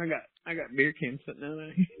went by, and I got beer cans sitting down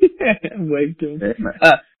there. Waved to them.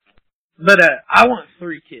 But I want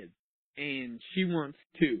 3 kids, and she wants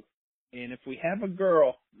 2. And if we have a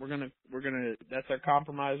girl, we're gonna. That's our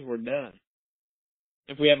compromise. We're done.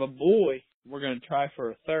 If we have a boy, we're gonna try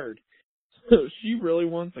for a third. So she really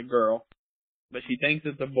wants a girl, but she thinks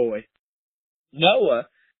it's a boy. Noah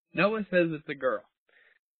says it's a girl.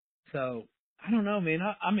 So I don't know, man.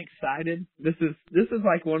 I'm excited. This is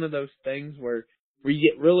like one of those things where you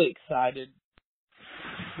get really excited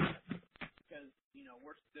because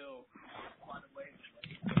we're still quite a ways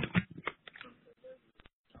away from delivery.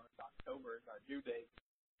 It's October is our due date,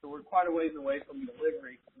 so we're quite a ways away from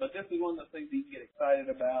delivery. But this is one of those things you can get excited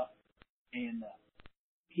about, and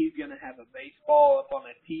he's gonna have a baseball up on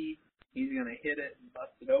a tee. He's gonna hit it and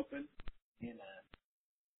bust it open, and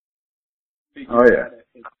figure out if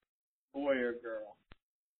it's boy or girl.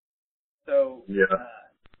 So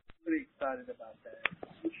pretty excited about that.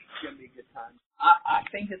 It's gonna be a good time. I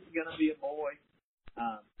think it's gonna be a boy,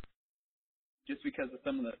 just because of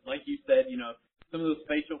some of the, like you said, some of those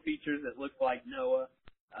facial features that look like Noah.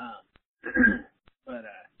 But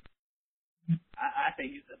I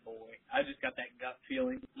think it's a boy. I just got that gut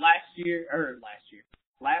feeling. Last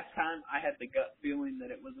time I had the gut feeling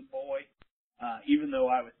that it was a boy, even though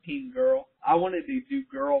I was team girl. I wanted to do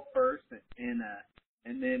girl first and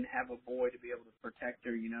then have a boy to be able to protect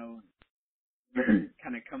her, and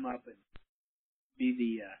kind of come up and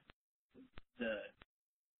be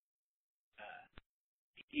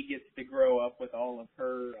he gets to grow up with all of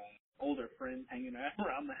her older friends hanging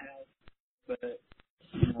around the house. But it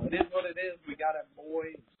is what it is. We got a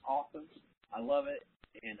boy. It's awesome. I love it.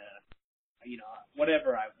 And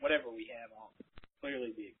whatever we have, I'll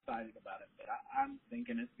clearly be excited about it. But I'm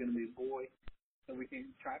thinking it's going to be a boy, so we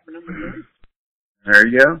can try for number 3. There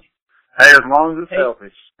you go. Hey, as long as it's healthy,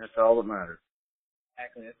 that's all that matters.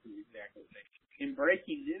 Exactly. That's exactly what it is. In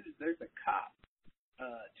breaking news, there's a cop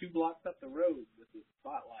 2 blocks up the road with his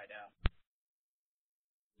spotlight out.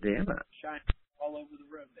 Damn it. Shining all over the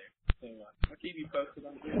road there. So I'll keep you posted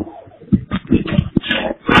on this.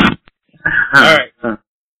 All right.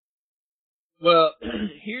 Well,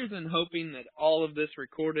 here's in hoping that all of this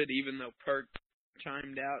recorded, even though Perk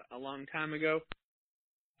chimed out a long time ago.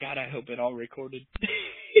 God, I hope it all recorded.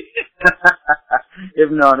 If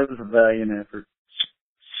not, it was a valiant effort.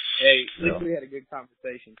 Hey, at least we had a good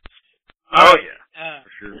conversation. Oh, yeah. For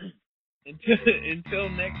sure. Until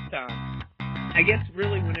next time. I guess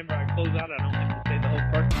really whenever I close out, I don't have to say the whole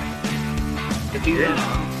Perk thing.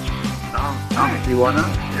 I don't see why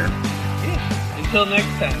not. Yeah. Until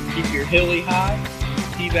next time, keep your hilly high,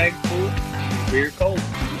 teabag full, beer cold.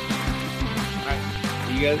 All right.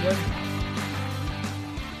 See you guys later.